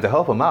wingman to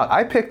help him out.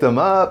 I picked him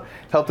up,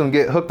 helped him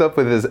get hooked up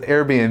with his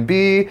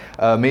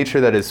Airbnb, made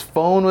sure that his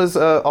phone was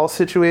all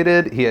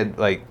situated. He had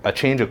like a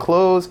change of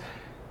clothes.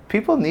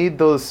 People need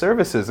those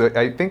services.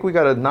 I think we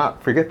gotta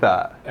not forget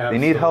that. Absolutely.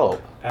 They need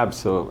help.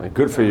 Absolutely.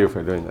 Good for you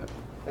for doing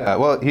that.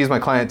 Well, he's my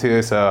client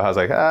too, so I was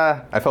like,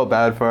 I felt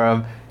bad for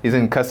him. He's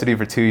in custody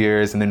for 2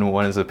 years and then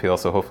won his appeal,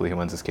 so hopefully he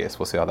wins his case.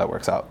 We'll see how that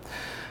works out.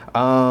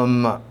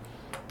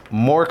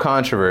 More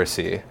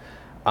controversy.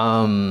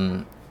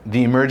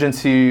 The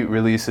emergency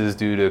releases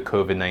due to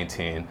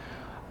COVID-19.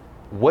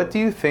 What do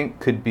you think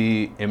could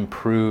be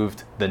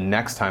improved the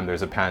next time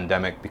there's a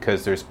pandemic?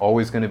 Because there's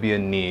always going to be a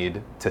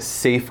need to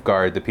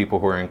safeguard the people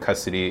who are in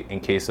custody in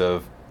case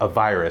of a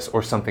virus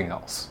or something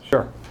else.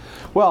 Sure.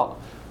 Well,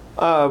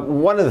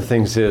 one of the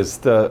things is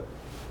the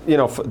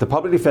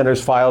public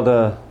defenders filed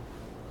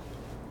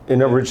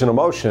an original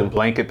motion, a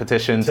blanket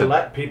petition to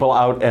let people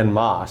out en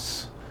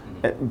masse.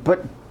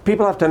 But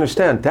people have to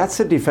understand that's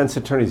the defense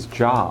attorney's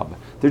job.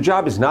 Their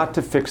job is not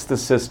to fix the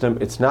system.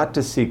 It's not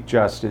to seek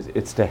justice.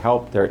 It's to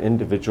help their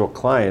individual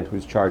client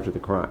who's charged with the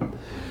crime.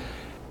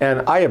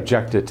 And I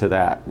objected to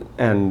that.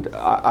 And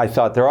I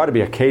thought there ought to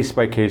be a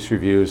case-by-case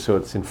review, so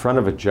it's in front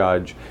of a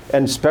judge.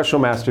 And Special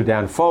Master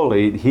Dan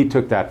Foley, he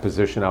took that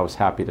position. I was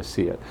happy to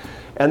see it.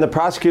 And the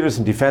prosecutors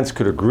and defense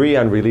could agree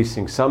on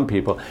releasing some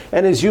people.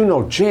 And as you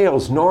know,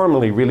 jails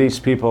normally release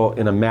people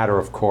in a matter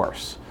of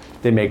course.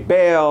 They make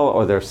bail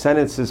or their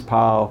sentences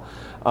pile.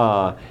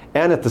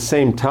 And at the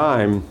same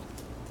time,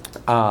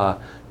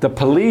 the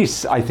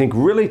police, I think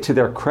really to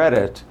their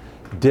credit,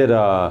 did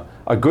a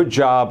good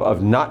job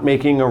of not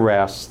making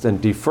arrests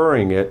and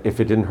deferring it if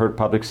it didn't hurt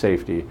public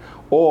safety,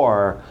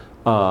 or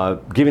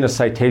giving a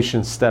citation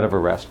instead of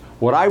arrest.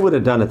 What I would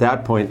have done at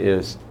that point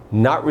is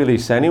not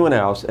release anyone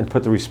else and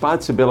put the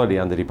responsibility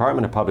on the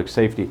Department of Public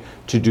Safety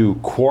to do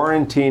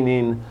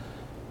quarantining,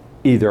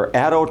 either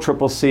at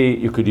OCCC,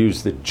 you could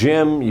use the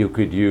gym, you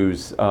could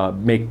use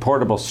make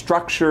portable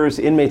structures.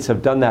 Inmates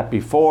have done that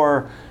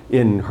before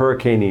in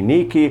Hurricane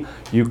Iniki.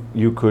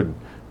 You could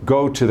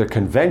go to the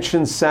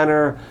convention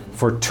center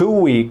for 2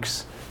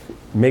 weeks,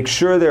 make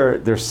sure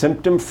they're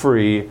symptom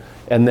free,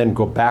 and then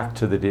go back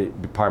to the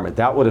department.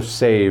 That would have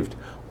saved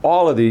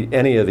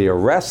any of the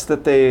arrests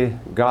that they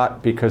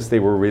got because they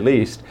were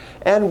released.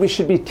 And we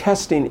should be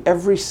testing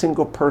every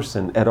single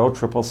person at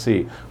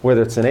OCCC,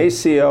 whether it's an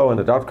ACO, an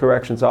adult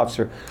corrections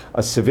officer,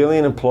 a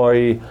civilian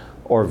employee,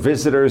 or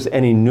visitors,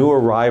 any new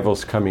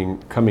arrivals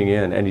coming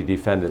in, any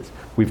defendants.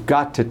 We've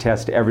got to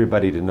test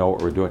everybody to know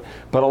what we're doing.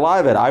 But a lot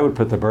of it, I would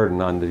put the burden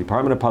on the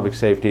Department of Public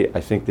Safety. I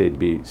think they'd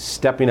be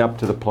stepping up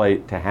to the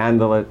plate to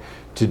handle it,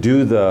 to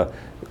do the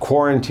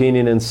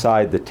quarantining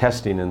inside, the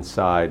testing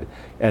inside,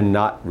 and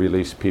not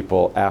release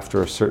people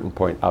after a certain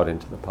point out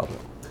into the public.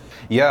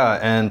 Yeah,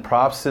 and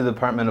props to the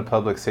Department of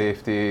Public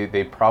Safety.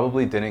 They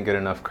probably didn't get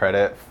enough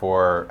credit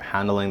for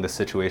handling the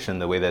situation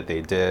the way that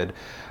they did.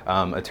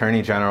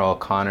 Attorney General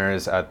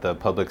Connors at the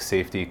Public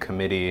Safety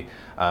Committee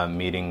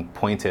meeting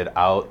pointed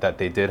out that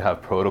they did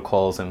have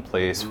protocols in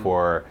place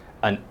for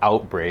an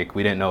outbreak.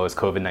 We didn't know it was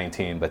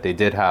COVID-19, but they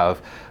did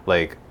have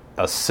like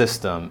a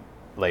system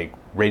like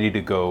ready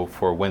to go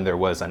for when there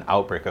was an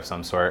outbreak of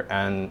some sort.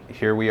 And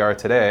here we are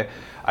today.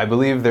 I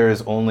believe there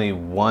is only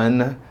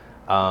one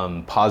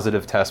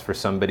positive test for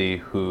somebody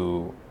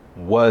who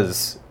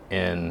was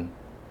in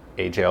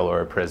a jail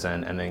or a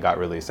prison and then got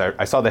released.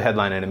 I saw the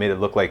headline and it made it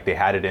look like they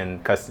had it in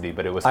custody,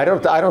 but it was... I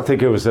don't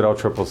think it was at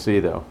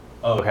OCCC though.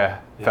 Oh, okay.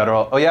 Yeah.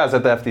 Federal. Oh yeah, it was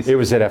at the FTC. It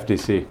was at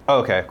FTC. Oh,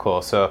 okay,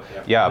 cool. So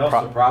yeah,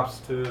 props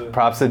to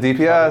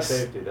DPS.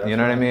 Safety, you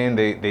know what I mean?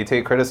 They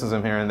take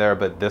criticism here and there,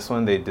 but this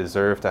one they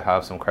deserve to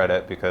have some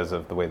credit because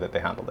of the way that they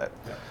handled it.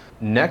 Yeah.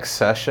 Next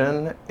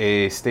session,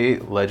 a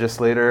state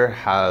legislator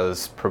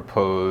has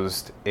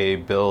proposed a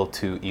bill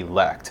to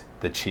elect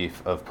the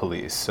chief of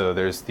police. So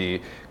there's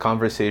the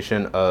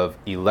conversation of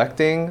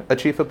electing a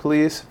chief of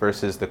police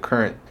versus the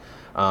current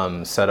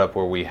setup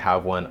where we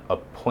have one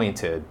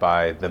appointed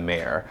by the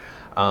mayor.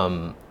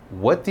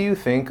 What do you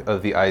think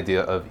of the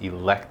idea of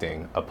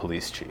electing a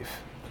police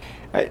chief?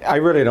 I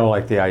really don't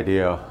like the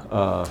idea.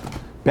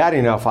 Bad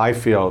enough, I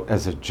feel,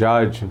 as a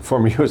judge and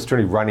former U.S.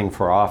 attorney running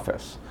for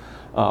office.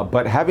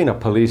 But having a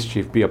police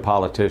chief be a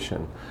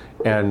politician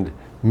and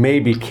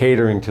maybe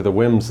catering to the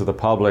whims of the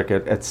public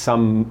at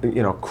some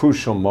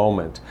crucial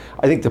moment.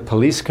 I think the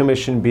police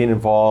commission being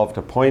involved,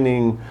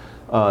 appointing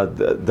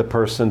the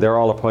person, they're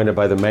all appointed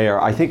by the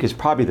mayor, I think is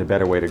probably the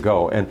better way to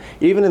go. And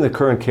even in the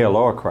current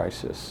Kealoha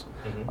crisis,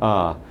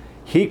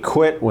 he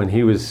quit when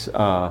he was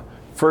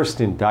first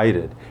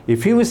indicted.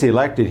 If he was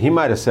elected, he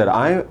might have said,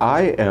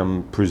 I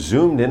am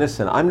presumed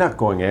innocent. I'm not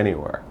going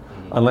anywhere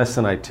unless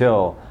and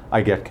until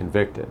I get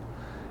convicted.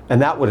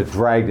 And that would have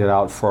dragged it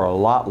out for a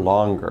lot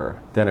longer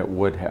than it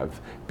would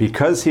have.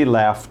 Because he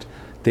left,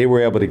 they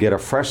were able to get a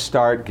fresh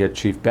start, get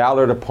Chief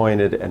Ballard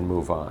appointed, and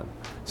move on.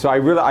 So I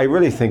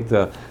really think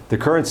the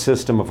current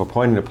system of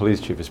appointing a police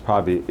chief is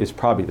probably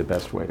the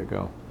best way to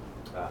go.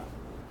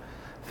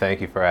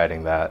 Thank you for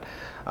adding that.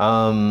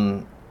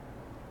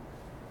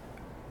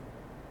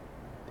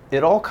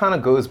 It all kind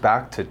of goes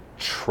back to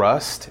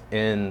trust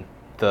in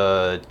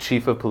the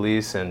chief of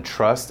police and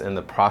trust in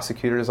the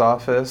prosecutor's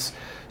office.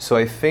 So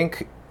I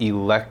think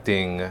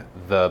electing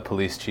the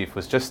police chief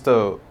was just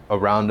a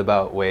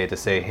roundabout way to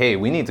say, hey,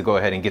 we need to go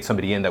ahead and get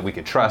somebody in that we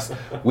could trust.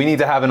 We need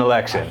to have an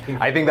election.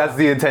 I think that's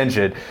the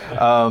intention.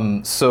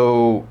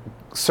 So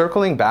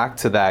circling back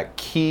to that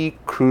key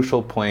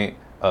crucial point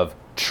of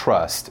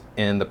trust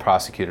in the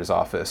prosecutor's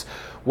office,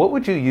 what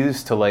would you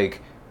use to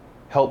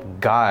help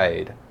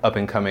guide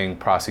up-and-coming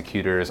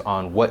prosecutors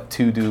on what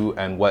to do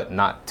and what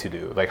not to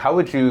do? How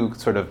would you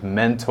sort of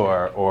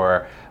mentor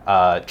or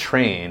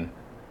train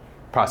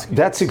prosecutors?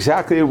 That's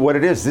exactly what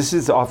it is. This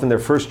is often their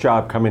first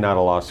job coming out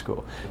of law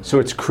school. So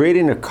it's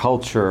creating a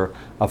culture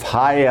of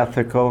high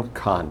ethical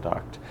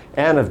conduct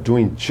and of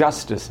doing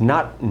justice,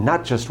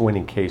 not just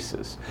winning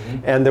cases.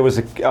 And there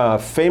was a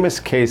famous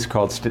case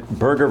called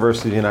Berger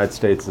versus the United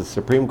States, the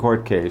Supreme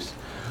Court case,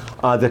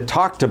 that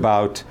talked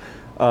about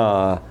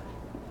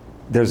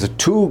there's a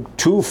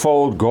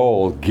twofold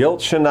goal.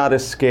 Guilt shall not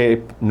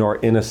escape, nor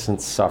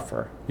innocence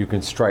suffer. You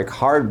can strike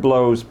hard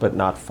blows, but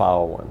not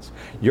foul ones.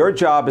 Your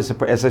job as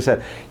I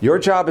said, your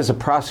job as a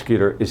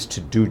prosecutor is to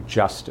do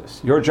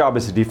justice. Your job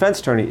as a defense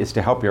attorney is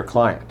to help your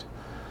client.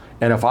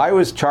 And if I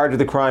was charged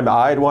with a crime,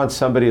 I'd want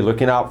somebody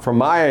looking out for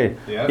my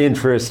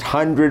interest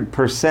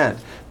 100%.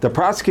 The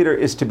prosecutor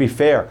is to be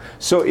fair.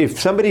 So if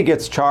somebody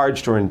gets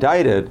charged or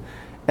indicted,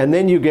 and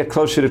then you get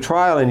closer to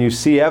trial and you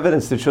see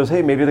evidence that shows,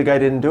 hey, maybe the guy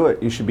didn't do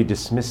it, you should be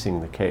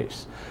dismissing the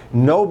case.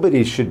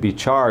 Nobody should be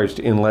charged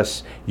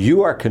unless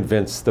you are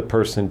convinced the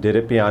person did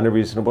it beyond a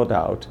reasonable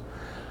doubt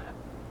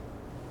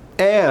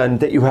and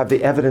that you have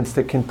the evidence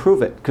that can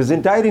prove it. Because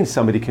indicting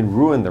somebody can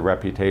ruin the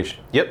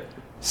reputation. Yep.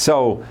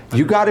 So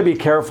you got to be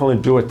careful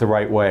and do it the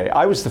right way.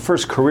 I was the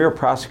first career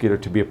prosecutor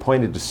to be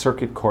appointed to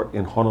circuit court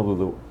in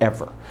Honolulu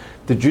ever.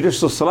 The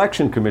Judicial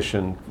Selection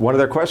Commission, one of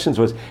their questions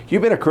was,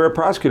 you've been a career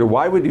prosecutor,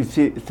 why would you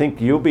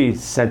think you'll be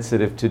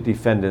sensitive to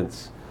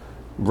defendants'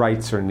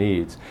 rights or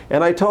needs?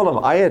 And I told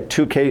them I had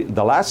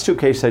the last two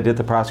cases I did at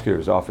the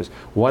prosecutor's office.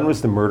 One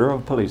was the murder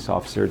of a police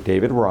officer,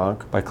 David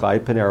Ronk, by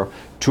Clyde Pinero.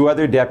 Two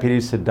other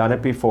deputies had done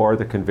it before.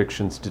 The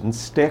convictions didn't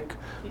stick,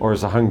 or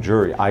as a hung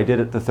jury. I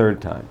did it the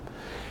third time.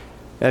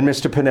 And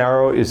Mr.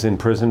 Pinero is in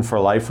prison for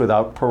life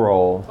without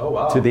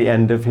parole to the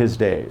end of his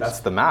days. That's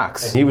the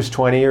max. And he was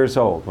 20 years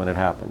old when it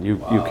happened.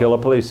 You kill a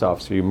police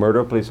officer, you murder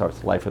a police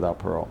officer, life without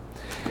parole.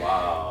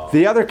 Wow.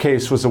 The other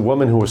case was a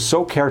woman who was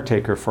sole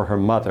caretaker for her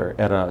mother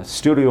at a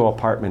studio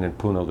apartment in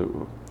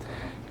Punaluu.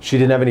 She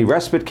didn't have any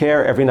respite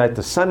care. Every night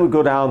the sun would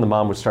go down, the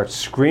mom would start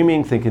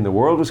screaming, thinking the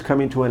world was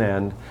coming to an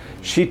end.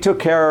 She took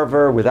care of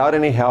her without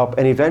any help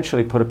and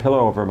eventually put a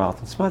pillow over her mouth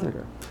and smothered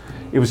her.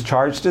 It was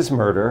charged as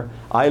murder.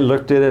 I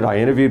looked at it, I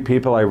interviewed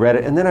people, I read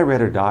it, and then I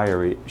read her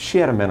diary. She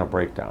had a mental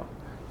breakdown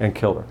and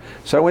killed her.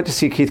 So I went to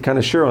see Keith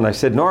Kaneshiro and I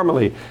said,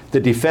 normally the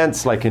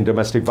defense, like in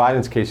domestic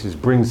violence cases,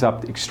 brings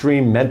up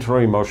extreme mental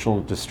or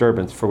emotional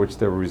disturbance for which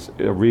there is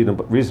a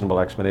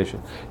reasonable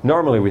explanation.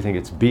 Normally we think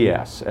it's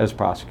BS as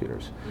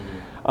prosecutors.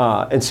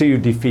 And so you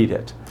defeat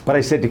it. But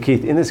I said to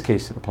Keith, in this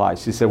case it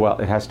applies. He said, well,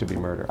 it has to be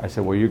murder. I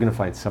said, well, you're going to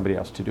find somebody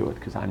else to do it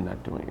because I'm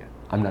not doing it.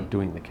 I'm not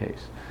doing the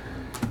case.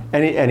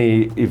 And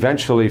he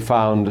eventually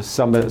found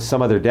some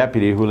other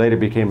deputy who later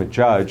became a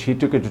judge. He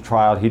took it to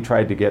trial. He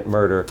tried to get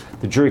murder.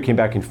 The jury came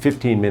back in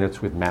 15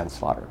 minutes with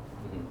manslaughter.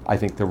 I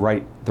think the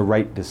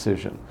right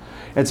decision.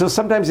 And so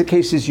sometimes the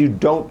cases you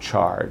don't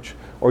charge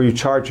or you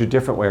charge a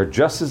different way are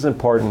just as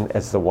important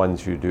as the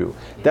ones you do.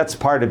 That's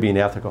part of being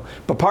ethical.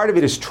 But part of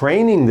it is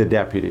training the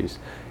deputies.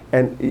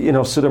 And,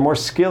 so they're more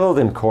skilled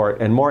in court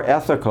and more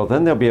ethical.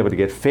 Then they'll be able to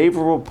get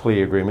favorable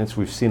plea agreements.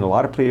 We've seen a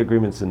lot of plea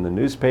agreements in the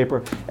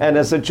newspaper. And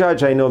as a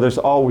judge, I know there's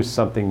always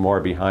something more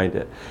behind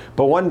it.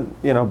 But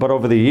but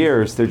over the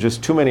years, there's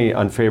just too many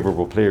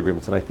unfavorable plea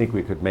agreements. And I think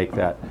we could make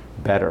that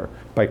better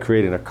by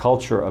creating a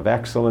culture of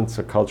excellence,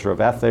 a culture of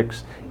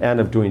ethics, and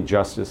of doing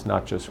justice,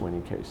 not just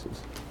winning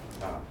cases.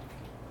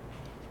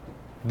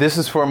 This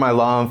is for my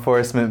law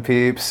enforcement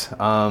peeps.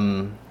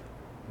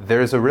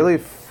 There's a really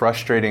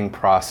frustrating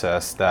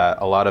process that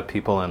a lot of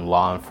people in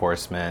law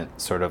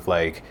enforcement sort of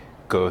like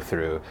go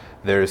through.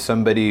 There's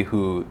somebody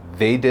who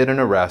they did an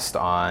arrest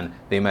on,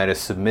 they might have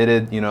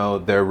submitted,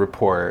 their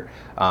report.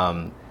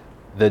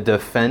 The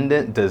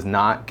defendant does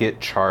not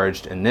get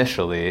charged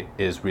initially,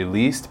 is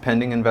released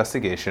pending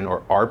investigation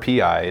or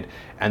RPI'd,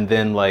 and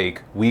then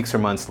like weeks or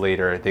months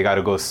later, they got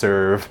to go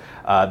serve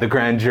the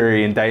grand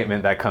jury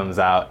indictment that comes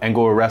out and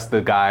go arrest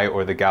the guy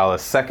or the gal a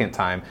second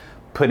time,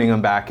 putting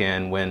them back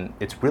in when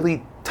it's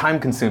really time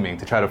consuming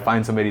to try to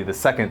find somebody the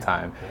second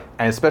time.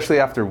 And especially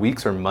after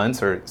weeks or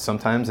months, or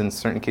sometimes in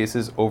certain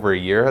cases over a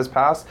year has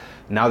passed,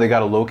 now they got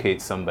to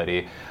locate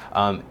somebody.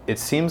 It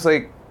seems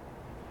like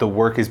the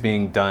work is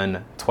being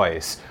done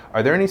twice.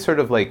 Are there any sort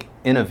of like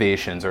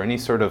innovations or any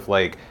sort of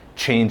like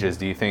changes,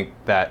 do you think,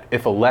 that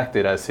if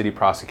elected as city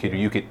prosecutor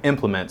you could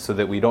implement so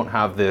that we don't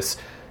have this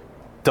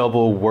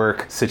double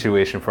work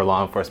situation for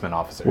law enforcement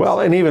officers? Well,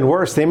 and even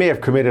worse, they may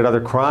have committed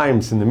other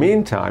crimes in the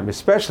meantime,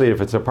 especially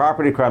if it's a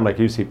property crime like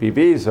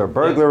UCPBs or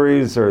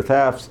burglaries or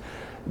thefts.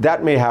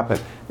 That may happen.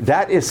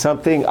 That is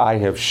something I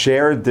have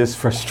shared this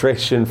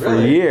frustration for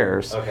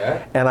years.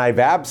 Okay. And I've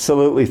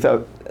absolutely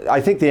thought, I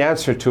think the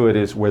answer to it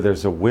is where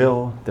there's a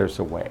will, there's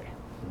a way.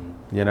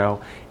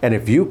 And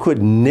if you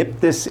could nip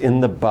this in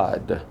the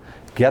bud,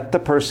 get the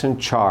person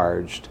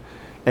charged,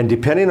 and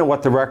depending on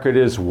what the record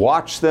is,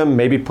 watch them,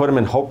 maybe put them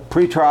in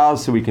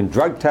pre-trials so we can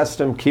drug test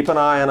them, keep an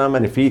eye on them,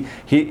 and if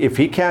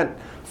he can't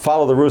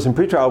follow the rules in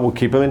pre-trial, we'll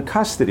keep him in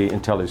custody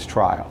until his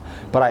trial.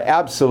 But I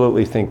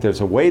absolutely think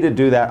there's a way to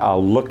do that.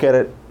 I'll look at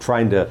it,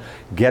 trying to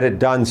get it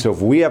done. So if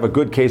we have a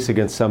good case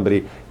against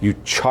somebody, you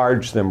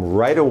charge them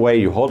right away,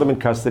 you hold them in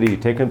custody, you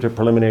take them to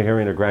preliminary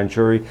hearing or grand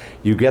jury,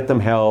 you get them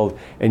held,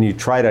 and you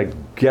try to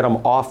get them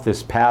off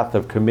this path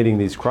of committing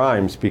these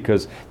crimes,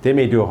 because they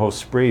may do a whole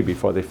spree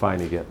before they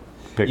finally get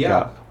picked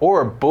up.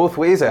 Or both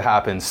ways it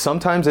happens.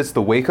 Sometimes it's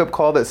the wake-up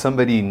call that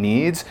somebody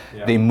needs.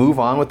 Yeah. They move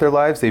on with their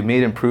lives, they've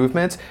made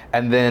improvements,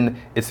 and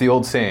then it's the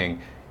old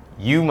saying,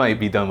 you might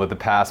be done with the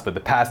past, but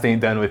the past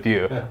ain't done with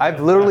you. I've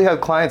literally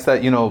had clients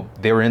that,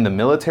 they were in the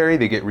military,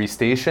 they get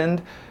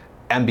restationed,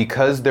 and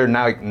because they're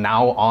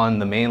now on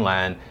the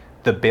mainland,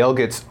 the bail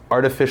gets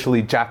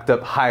artificially jacked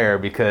up higher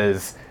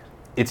because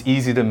it's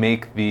easy to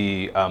make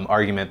the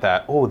argument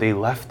that, they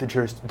left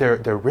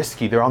they're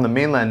risky, they're on the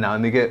mainland now,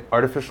 and they get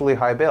artificially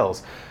high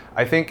bails.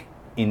 I think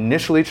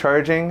initially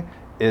charging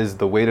is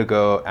the way to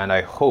go, and I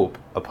hope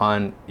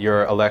upon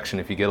your election,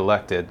 if you get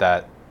elected,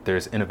 that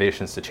there's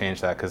innovations to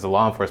change that, because the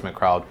law enforcement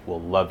crowd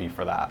will love you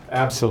for that.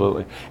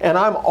 Absolutely. And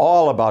I'm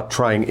all about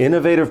trying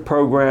innovative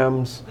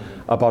programs,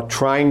 about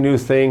trying new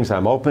things.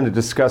 I'm open to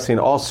discussing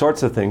all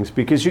sorts of things,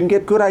 because you can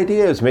get good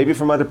ideas, maybe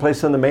from other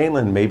places on the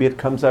mainland, maybe it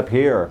comes up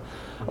here.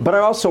 But I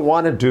also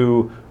want to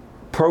do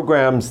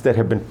programs that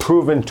have been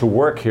proven to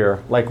work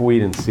here, like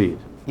Weed and Seed.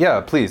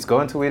 Yeah, please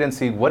go into Weed and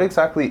Seed. What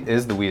exactly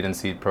is the Weed and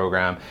Seed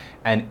program?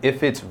 And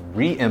if it's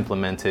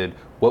re-implemented,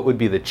 what would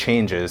be the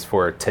changes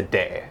for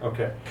today?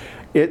 Okay.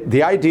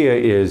 The idea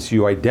is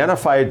you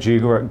identify a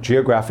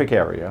geographic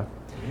area,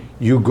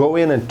 you go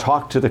in and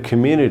talk to the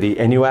community,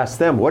 and you ask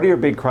them, what are your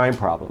big crime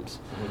problems?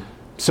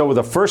 So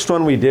the first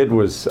one we did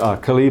was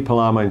Kalihi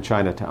Palama in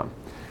Chinatown.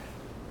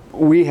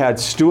 We had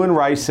Stu and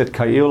Rice at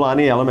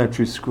Kaiulani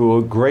Elementary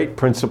School, great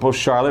principal,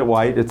 Charlotte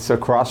White. It's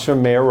across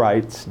from Mayor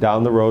Wright's,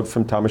 down the road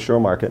from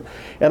Tamashiro Market.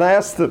 And I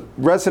asked the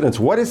residents,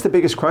 what is the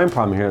biggest crime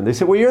problem here? And they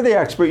said, well, you're the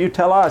expert, you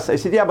tell us. I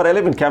said, yeah, but I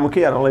live in Kamuki,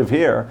 I don't live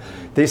here.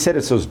 They said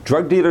it's those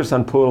drug dealers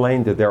on Pool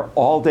Lane. They're there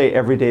all day,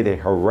 every day. They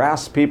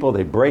harass people,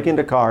 they break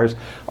into cars.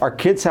 Our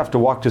kids have to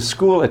walk to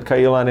school at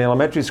Kaiulani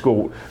Elementary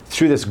School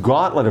through this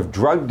gauntlet of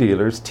drug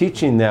dealers,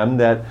 teaching them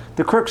that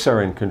the crooks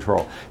are in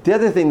control. The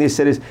other thing they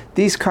said is,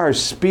 these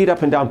cars speed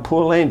up and down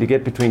Pool Lane to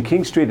get between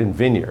King Street and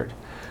Vineyard.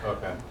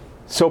 Okay.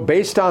 So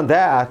based on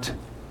that,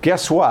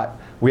 guess what?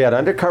 We had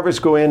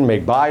undercovers go in,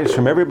 make buys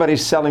from everybody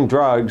selling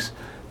drugs.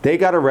 They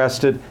got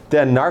arrested.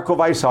 Then narco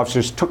vice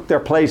officers took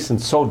their place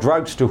and sold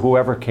drugs to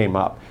whoever came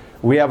up.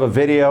 We have a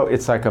video.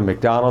 It's like a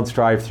McDonald's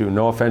drive-through.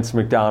 No offense,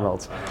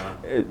 McDonald's.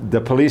 The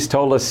police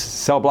told us,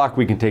 cell block,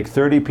 we can take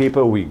 30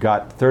 people. We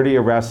got 30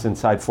 arrests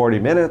inside 40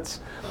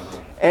 minutes.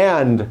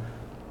 And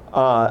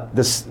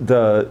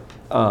the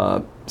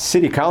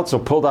city council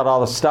pulled out all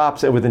the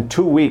stops, and within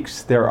 2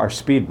 weeks, there are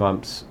speed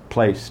bumps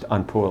placed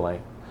on Pool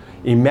Lane.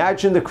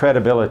 Imagine the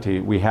credibility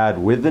we had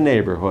with the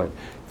neighborhood.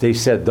 They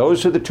said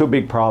those are the two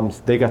big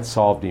problems. They got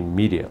solved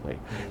immediately.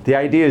 The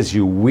idea is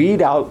you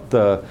weed out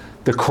the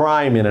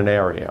crime in an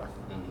area.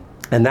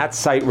 And that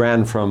site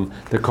ran from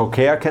the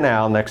Kokea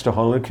Canal next to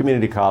Honolulu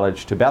Community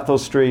College to Bethel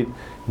Street,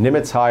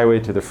 Nimitz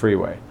Highway to the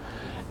freeway.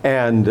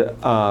 And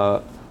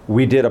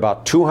we did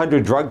about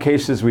 200 drug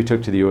cases we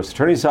took to the U.S.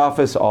 Attorney's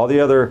Office. All the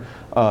other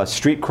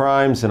street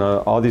crimes and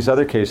all these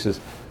other cases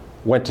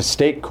went to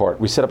state court.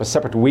 We set up a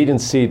separate Weed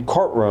and Seed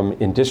courtroom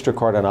in District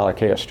Court on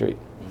Alakea Street.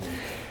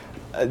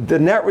 The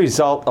net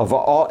result of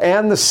all,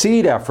 and the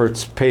seed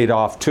efforts paid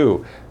off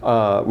too.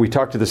 We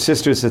talked to the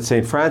sisters at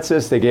St.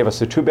 Francis. They gave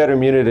us a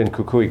 2-bedroom unit in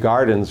Kukui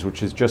Gardens,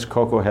 which is just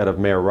Cocoa Head of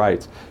Mayor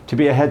Wright's, to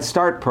be a Head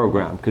Start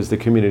program because the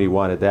community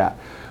wanted that.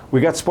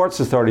 We got Sports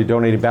Authority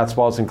donating bats,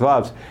 balls, and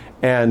gloves.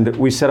 And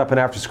we set up an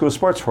after-school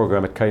sports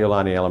program at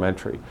Kaiulani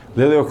Elementary.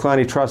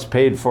 Liliuokalani Trust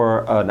paid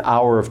for an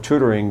hour of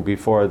tutoring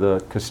before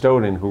the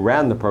custodian who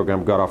ran the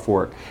program got off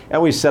work.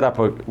 And we set up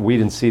a Weed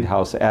and Seed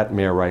house at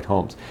Mayor Wright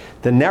Homes.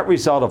 The net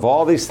result of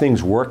all these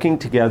things working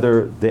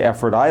together, the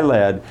effort I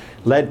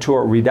led to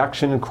a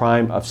reduction in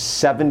crime of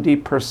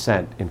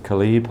 70% in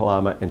Kalihi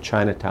Palama and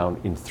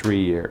Chinatown in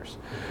 3 years.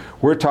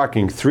 We're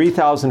talking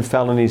 3,000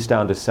 felonies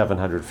down to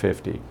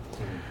 750.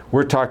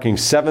 We're talking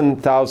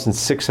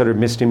 7,600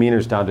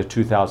 misdemeanors down to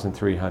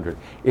 2,300.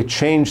 It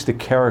changed the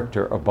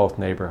character of both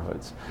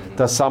neighborhoods.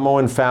 The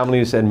Samoan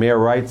families and Mayor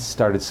Wright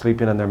started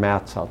sleeping on their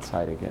mats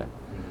outside again.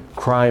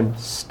 Crime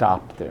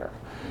stopped there.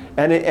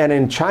 And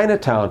in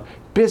Chinatown,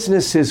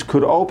 businesses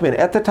could open.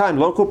 At the time,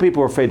 local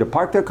people were afraid to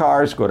park their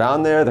cars, go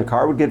down there, the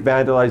car would get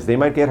vandalized, they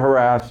might get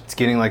harassed. It's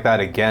getting like that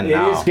again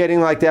now. It is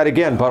getting like that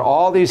again, but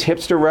all these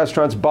hipster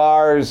restaurants,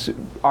 bars,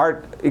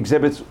 art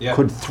exhibits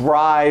could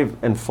thrive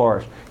and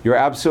flourish. You're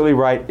absolutely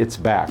right, it's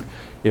back.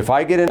 If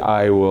I get in,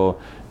 I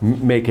will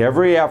make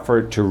every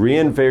effort to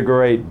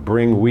reinvigorate,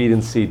 bring Weed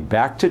and Seed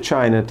back to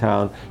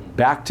Chinatown,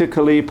 back to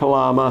Kalihi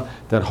Palama,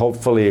 then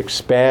hopefully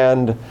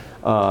expand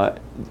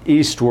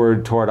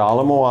eastward toward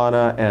Ala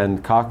Moana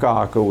and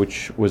Kaka'ako,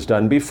 which was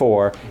done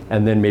before,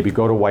 and then maybe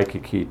go to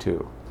Waikiki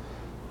too.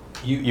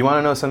 You want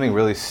to know something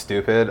really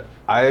stupid?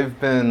 I've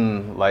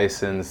been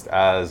licensed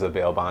as a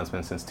bail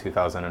bondsman since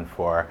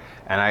 2004,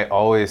 and I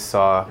always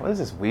saw, what is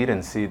this Weed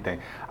and Seed thing?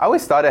 I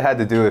always thought it had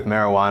to do with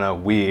marijuana,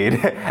 weed,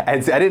 and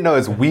I didn't know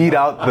it's weed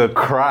out the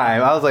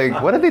crime. I was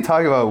like, what are they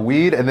talking about,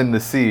 weed and then the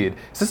seed?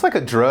 Is this like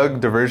a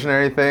drug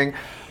diversionary thing?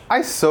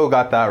 I so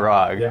got that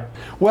wrong. Yeah.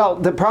 Well,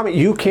 the problem,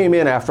 you came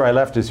in after I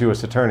left as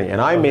U.S. Attorney, and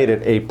I made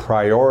it a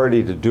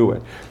priority to do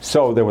it.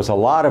 So there was a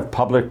lot of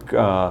public,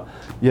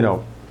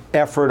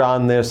 effort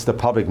on this. The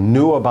public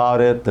knew about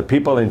it. The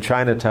people in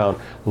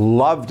Chinatown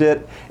loved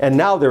it. And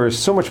now there is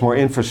so much more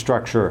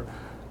infrastructure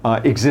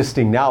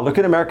existing now. Look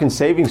at American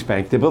Savings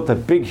Bank. They built a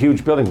big,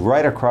 huge building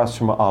right across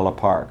from Ala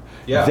Park.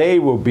 Yeah. They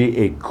will be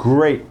a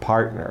great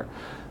partner.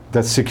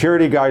 The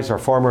security guys are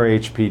former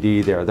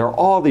HPD there. There are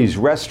all these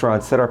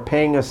restaurants that are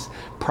paying us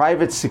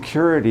private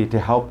security to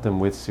help them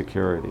with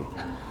security.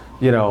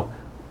 You know,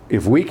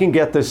 if we can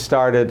get this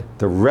started,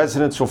 the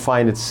residents will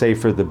find it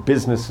safer, the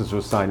businesses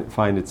will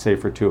find it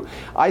safer too.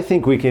 I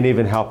think we can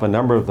even help a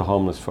number of the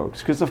homeless folks,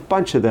 because a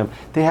bunch of them,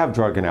 they have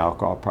drug and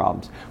alcohol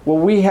problems. Well,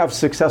 we have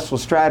successful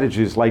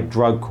strategies like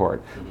drug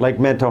court, like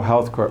mental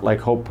health court,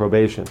 like Hope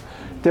Probation.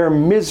 They're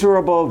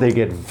miserable. They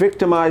get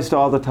victimized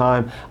all the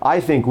time. I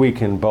think we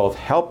can both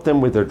help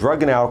them with their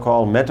drug and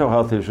alcohol, mental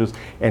health issues,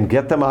 and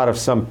get them out of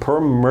some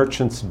poor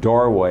merchant's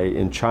doorway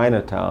in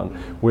Chinatown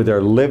where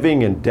they're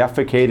living and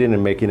defecating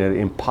and making it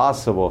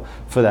impossible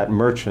for that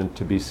merchant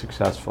to be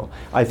successful.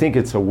 I think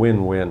it's a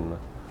win-win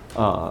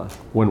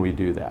when we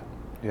do that.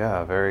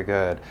 Yeah, very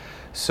good.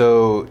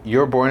 So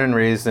you're born and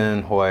raised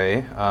in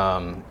Hawaii.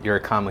 You're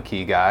a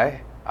Kamaki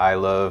guy. I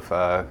love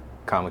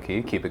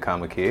Kamaki, keep it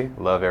Kamaki,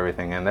 love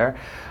everything in there.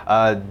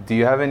 Do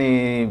you have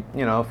any,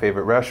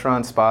 favorite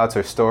restaurant spots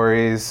or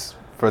stories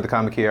for the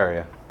Kamaki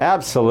area?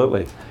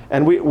 Absolutely.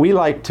 And we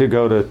like to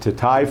go to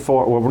Thai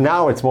for, well,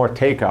 now it's more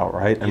takeout,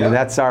 right? I mean,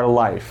 that's our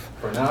life.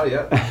 For now,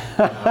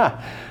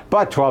 yeah.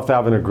 But 12th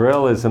Avenue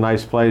Grill is a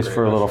nice place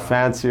for a little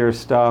fancier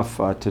stuff.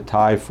 To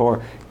Thai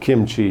for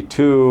Kimchi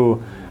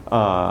too.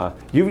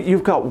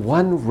 You've got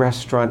one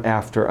restaurant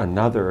after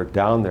another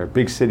down there.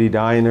 Big City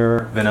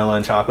Diner. Vanilla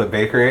and Chocolate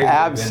Bakery.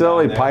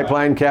 Absolutely.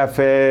 Pipeline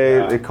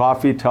Cafe, the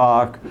Coffee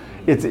Talk.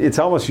 It's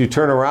almost you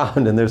turn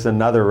around and there's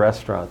another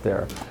restaurant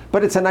there.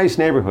 But it's a nice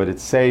neighborhood.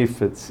 It's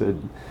safe. It's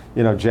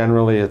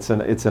generally it's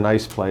a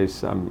nice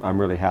place.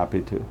 I'm really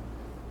happy to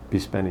be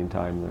spending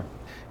time there.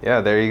 Yeah,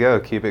 there you go.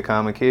 Keep it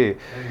Kamaki.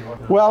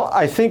 Well,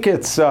 I think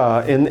it's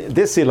in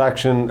this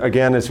election,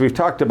 again, as we've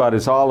talked about,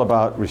 it's all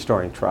about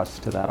restoring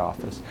trust to that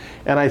office.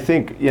 And I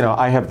think,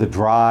 I have the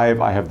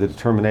drive, I have the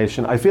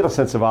determination. I feel a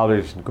sense of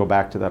obligation to go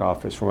back to that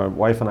office where my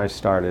wife and I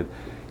started,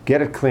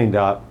 get it cleaned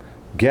up,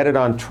 get it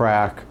on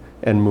track,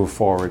 and move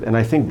forward. And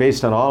I think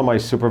based on all my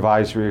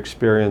supervisory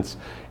experience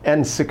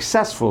and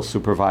successful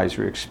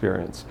supervisory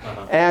experience,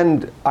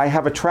 and I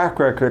have a track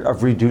record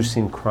of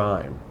reducing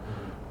crime.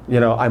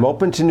 I'm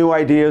open to new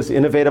ideas,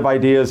 innovative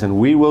ideas, and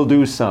we will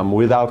do some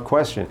without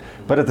question.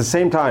 But at the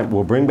same time,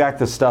 we'll bring back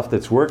the stuff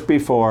that's worked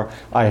before.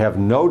 I have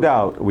no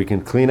doubt we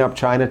can clean up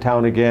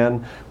Chinatown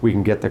again. We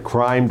can get the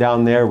crime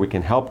down there. We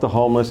can help the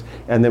homeless,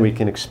 and then we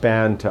can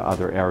expand to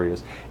other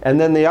areas. And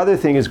then the other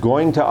thing is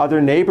going to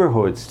other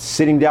neighborhoods,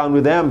 sitting down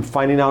with them,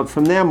 finding out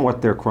from them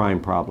what their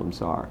crime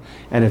problems are.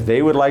 And if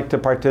they would like to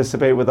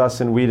participate with us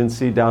in Weed and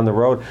Seed down the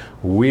road,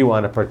 we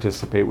want to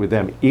participate with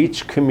them.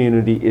 Each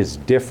community is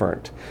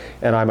different.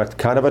 And I'm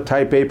kind of a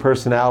type A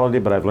personality,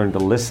 but I've learned to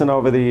listen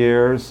over the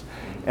years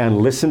and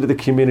listen to the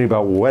community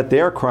about what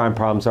their crime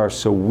problems are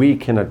so we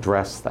can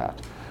address that.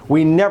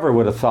 I never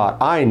would have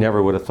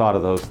thought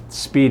of those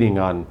speeding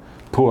on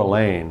Pua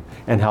Lane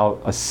and how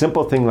a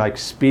simple thing like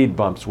speed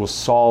bumps will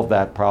solve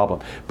that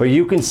problem. But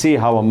you can see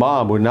how a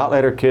mom would not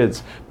let her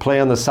kids play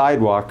on the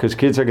sidewalk because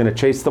kids are going to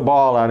chase the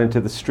ball out into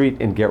the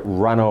street and get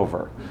run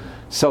over.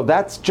 So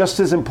that's just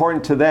as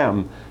important to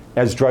them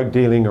as drug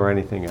dealing or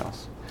anything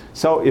else.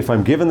 So if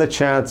I'm given the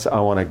chance, I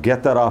want to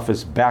get that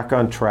office back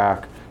on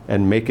track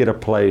and make it a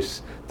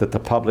place that the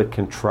public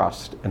can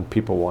trust and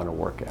people want to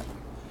work at.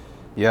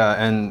 Yeah,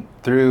 and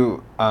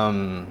through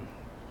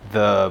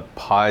the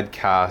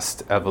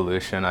podcast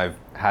evolution, I've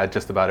had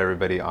just about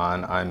everybody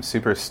on. I'm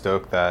super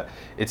stoked that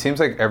it seems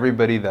like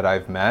everybody that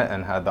I've met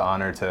and had the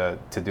honor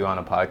to do on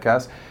a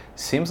podcast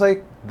seems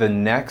like the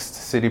next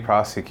city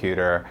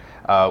prosecutor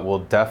will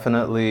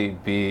definitely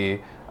be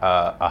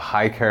a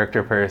high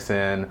character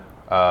person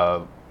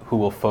who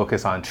will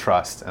focus on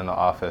trust in the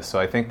office. So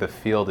I think the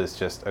field is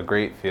just a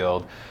great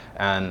field.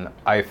 And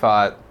I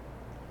thought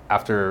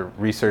after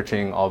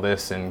researching all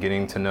this and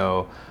getting to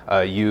know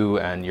you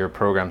and your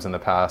programs in the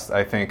past,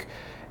 I think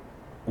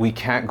we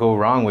can't go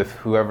wrong with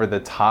whoever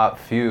the top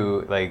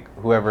few,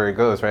 whoever it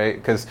goes, right?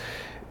 Because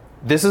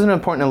this is an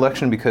important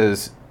election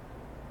because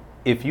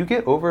if you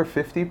get over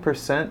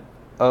 50%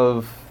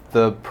 of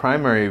the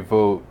primary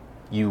vote,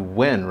 you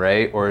win,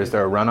 right? Or is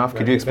there a runoff?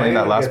 Could you explain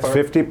that last part?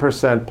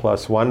 50%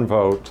 plus one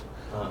vote,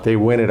 they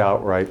win it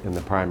outright in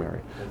the primary.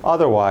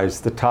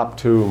 Otherwise, the top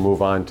two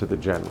move on to the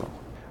general.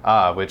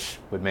 Which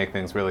would make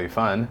things really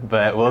fun,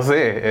 but we'll see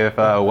if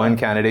one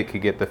candidate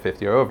could get the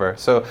 50 or over.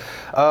 So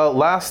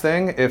last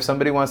thing, if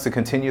somebody wants to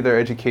continue their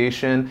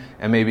education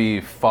and maybe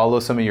follow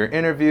some of your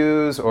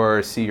interviews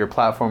or see your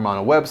platform on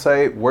a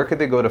website, where could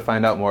they go to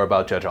find out more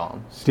about Judge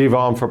Alm?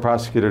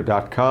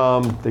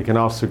 SteveAlmforProsecutor.com. They can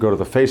also go to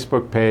the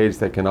Facebook page.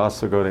 They can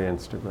also go to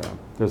Instagram.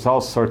 There's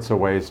all sorts of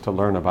ways to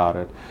learn about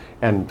it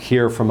and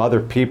hear from other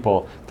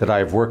people that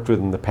I've worked with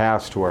in the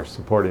past who are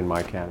supporting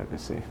my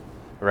candidacy.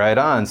 Right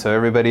on. So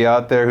everybody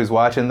out there who's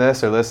watching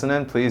this or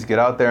listening, please get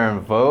out there and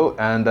vote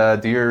and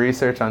do your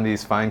research on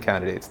these fine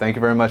candidates. Thank you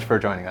very much for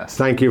joining us.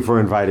 Thank you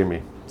for inviting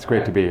me. It's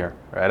great to be here.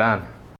 Right on.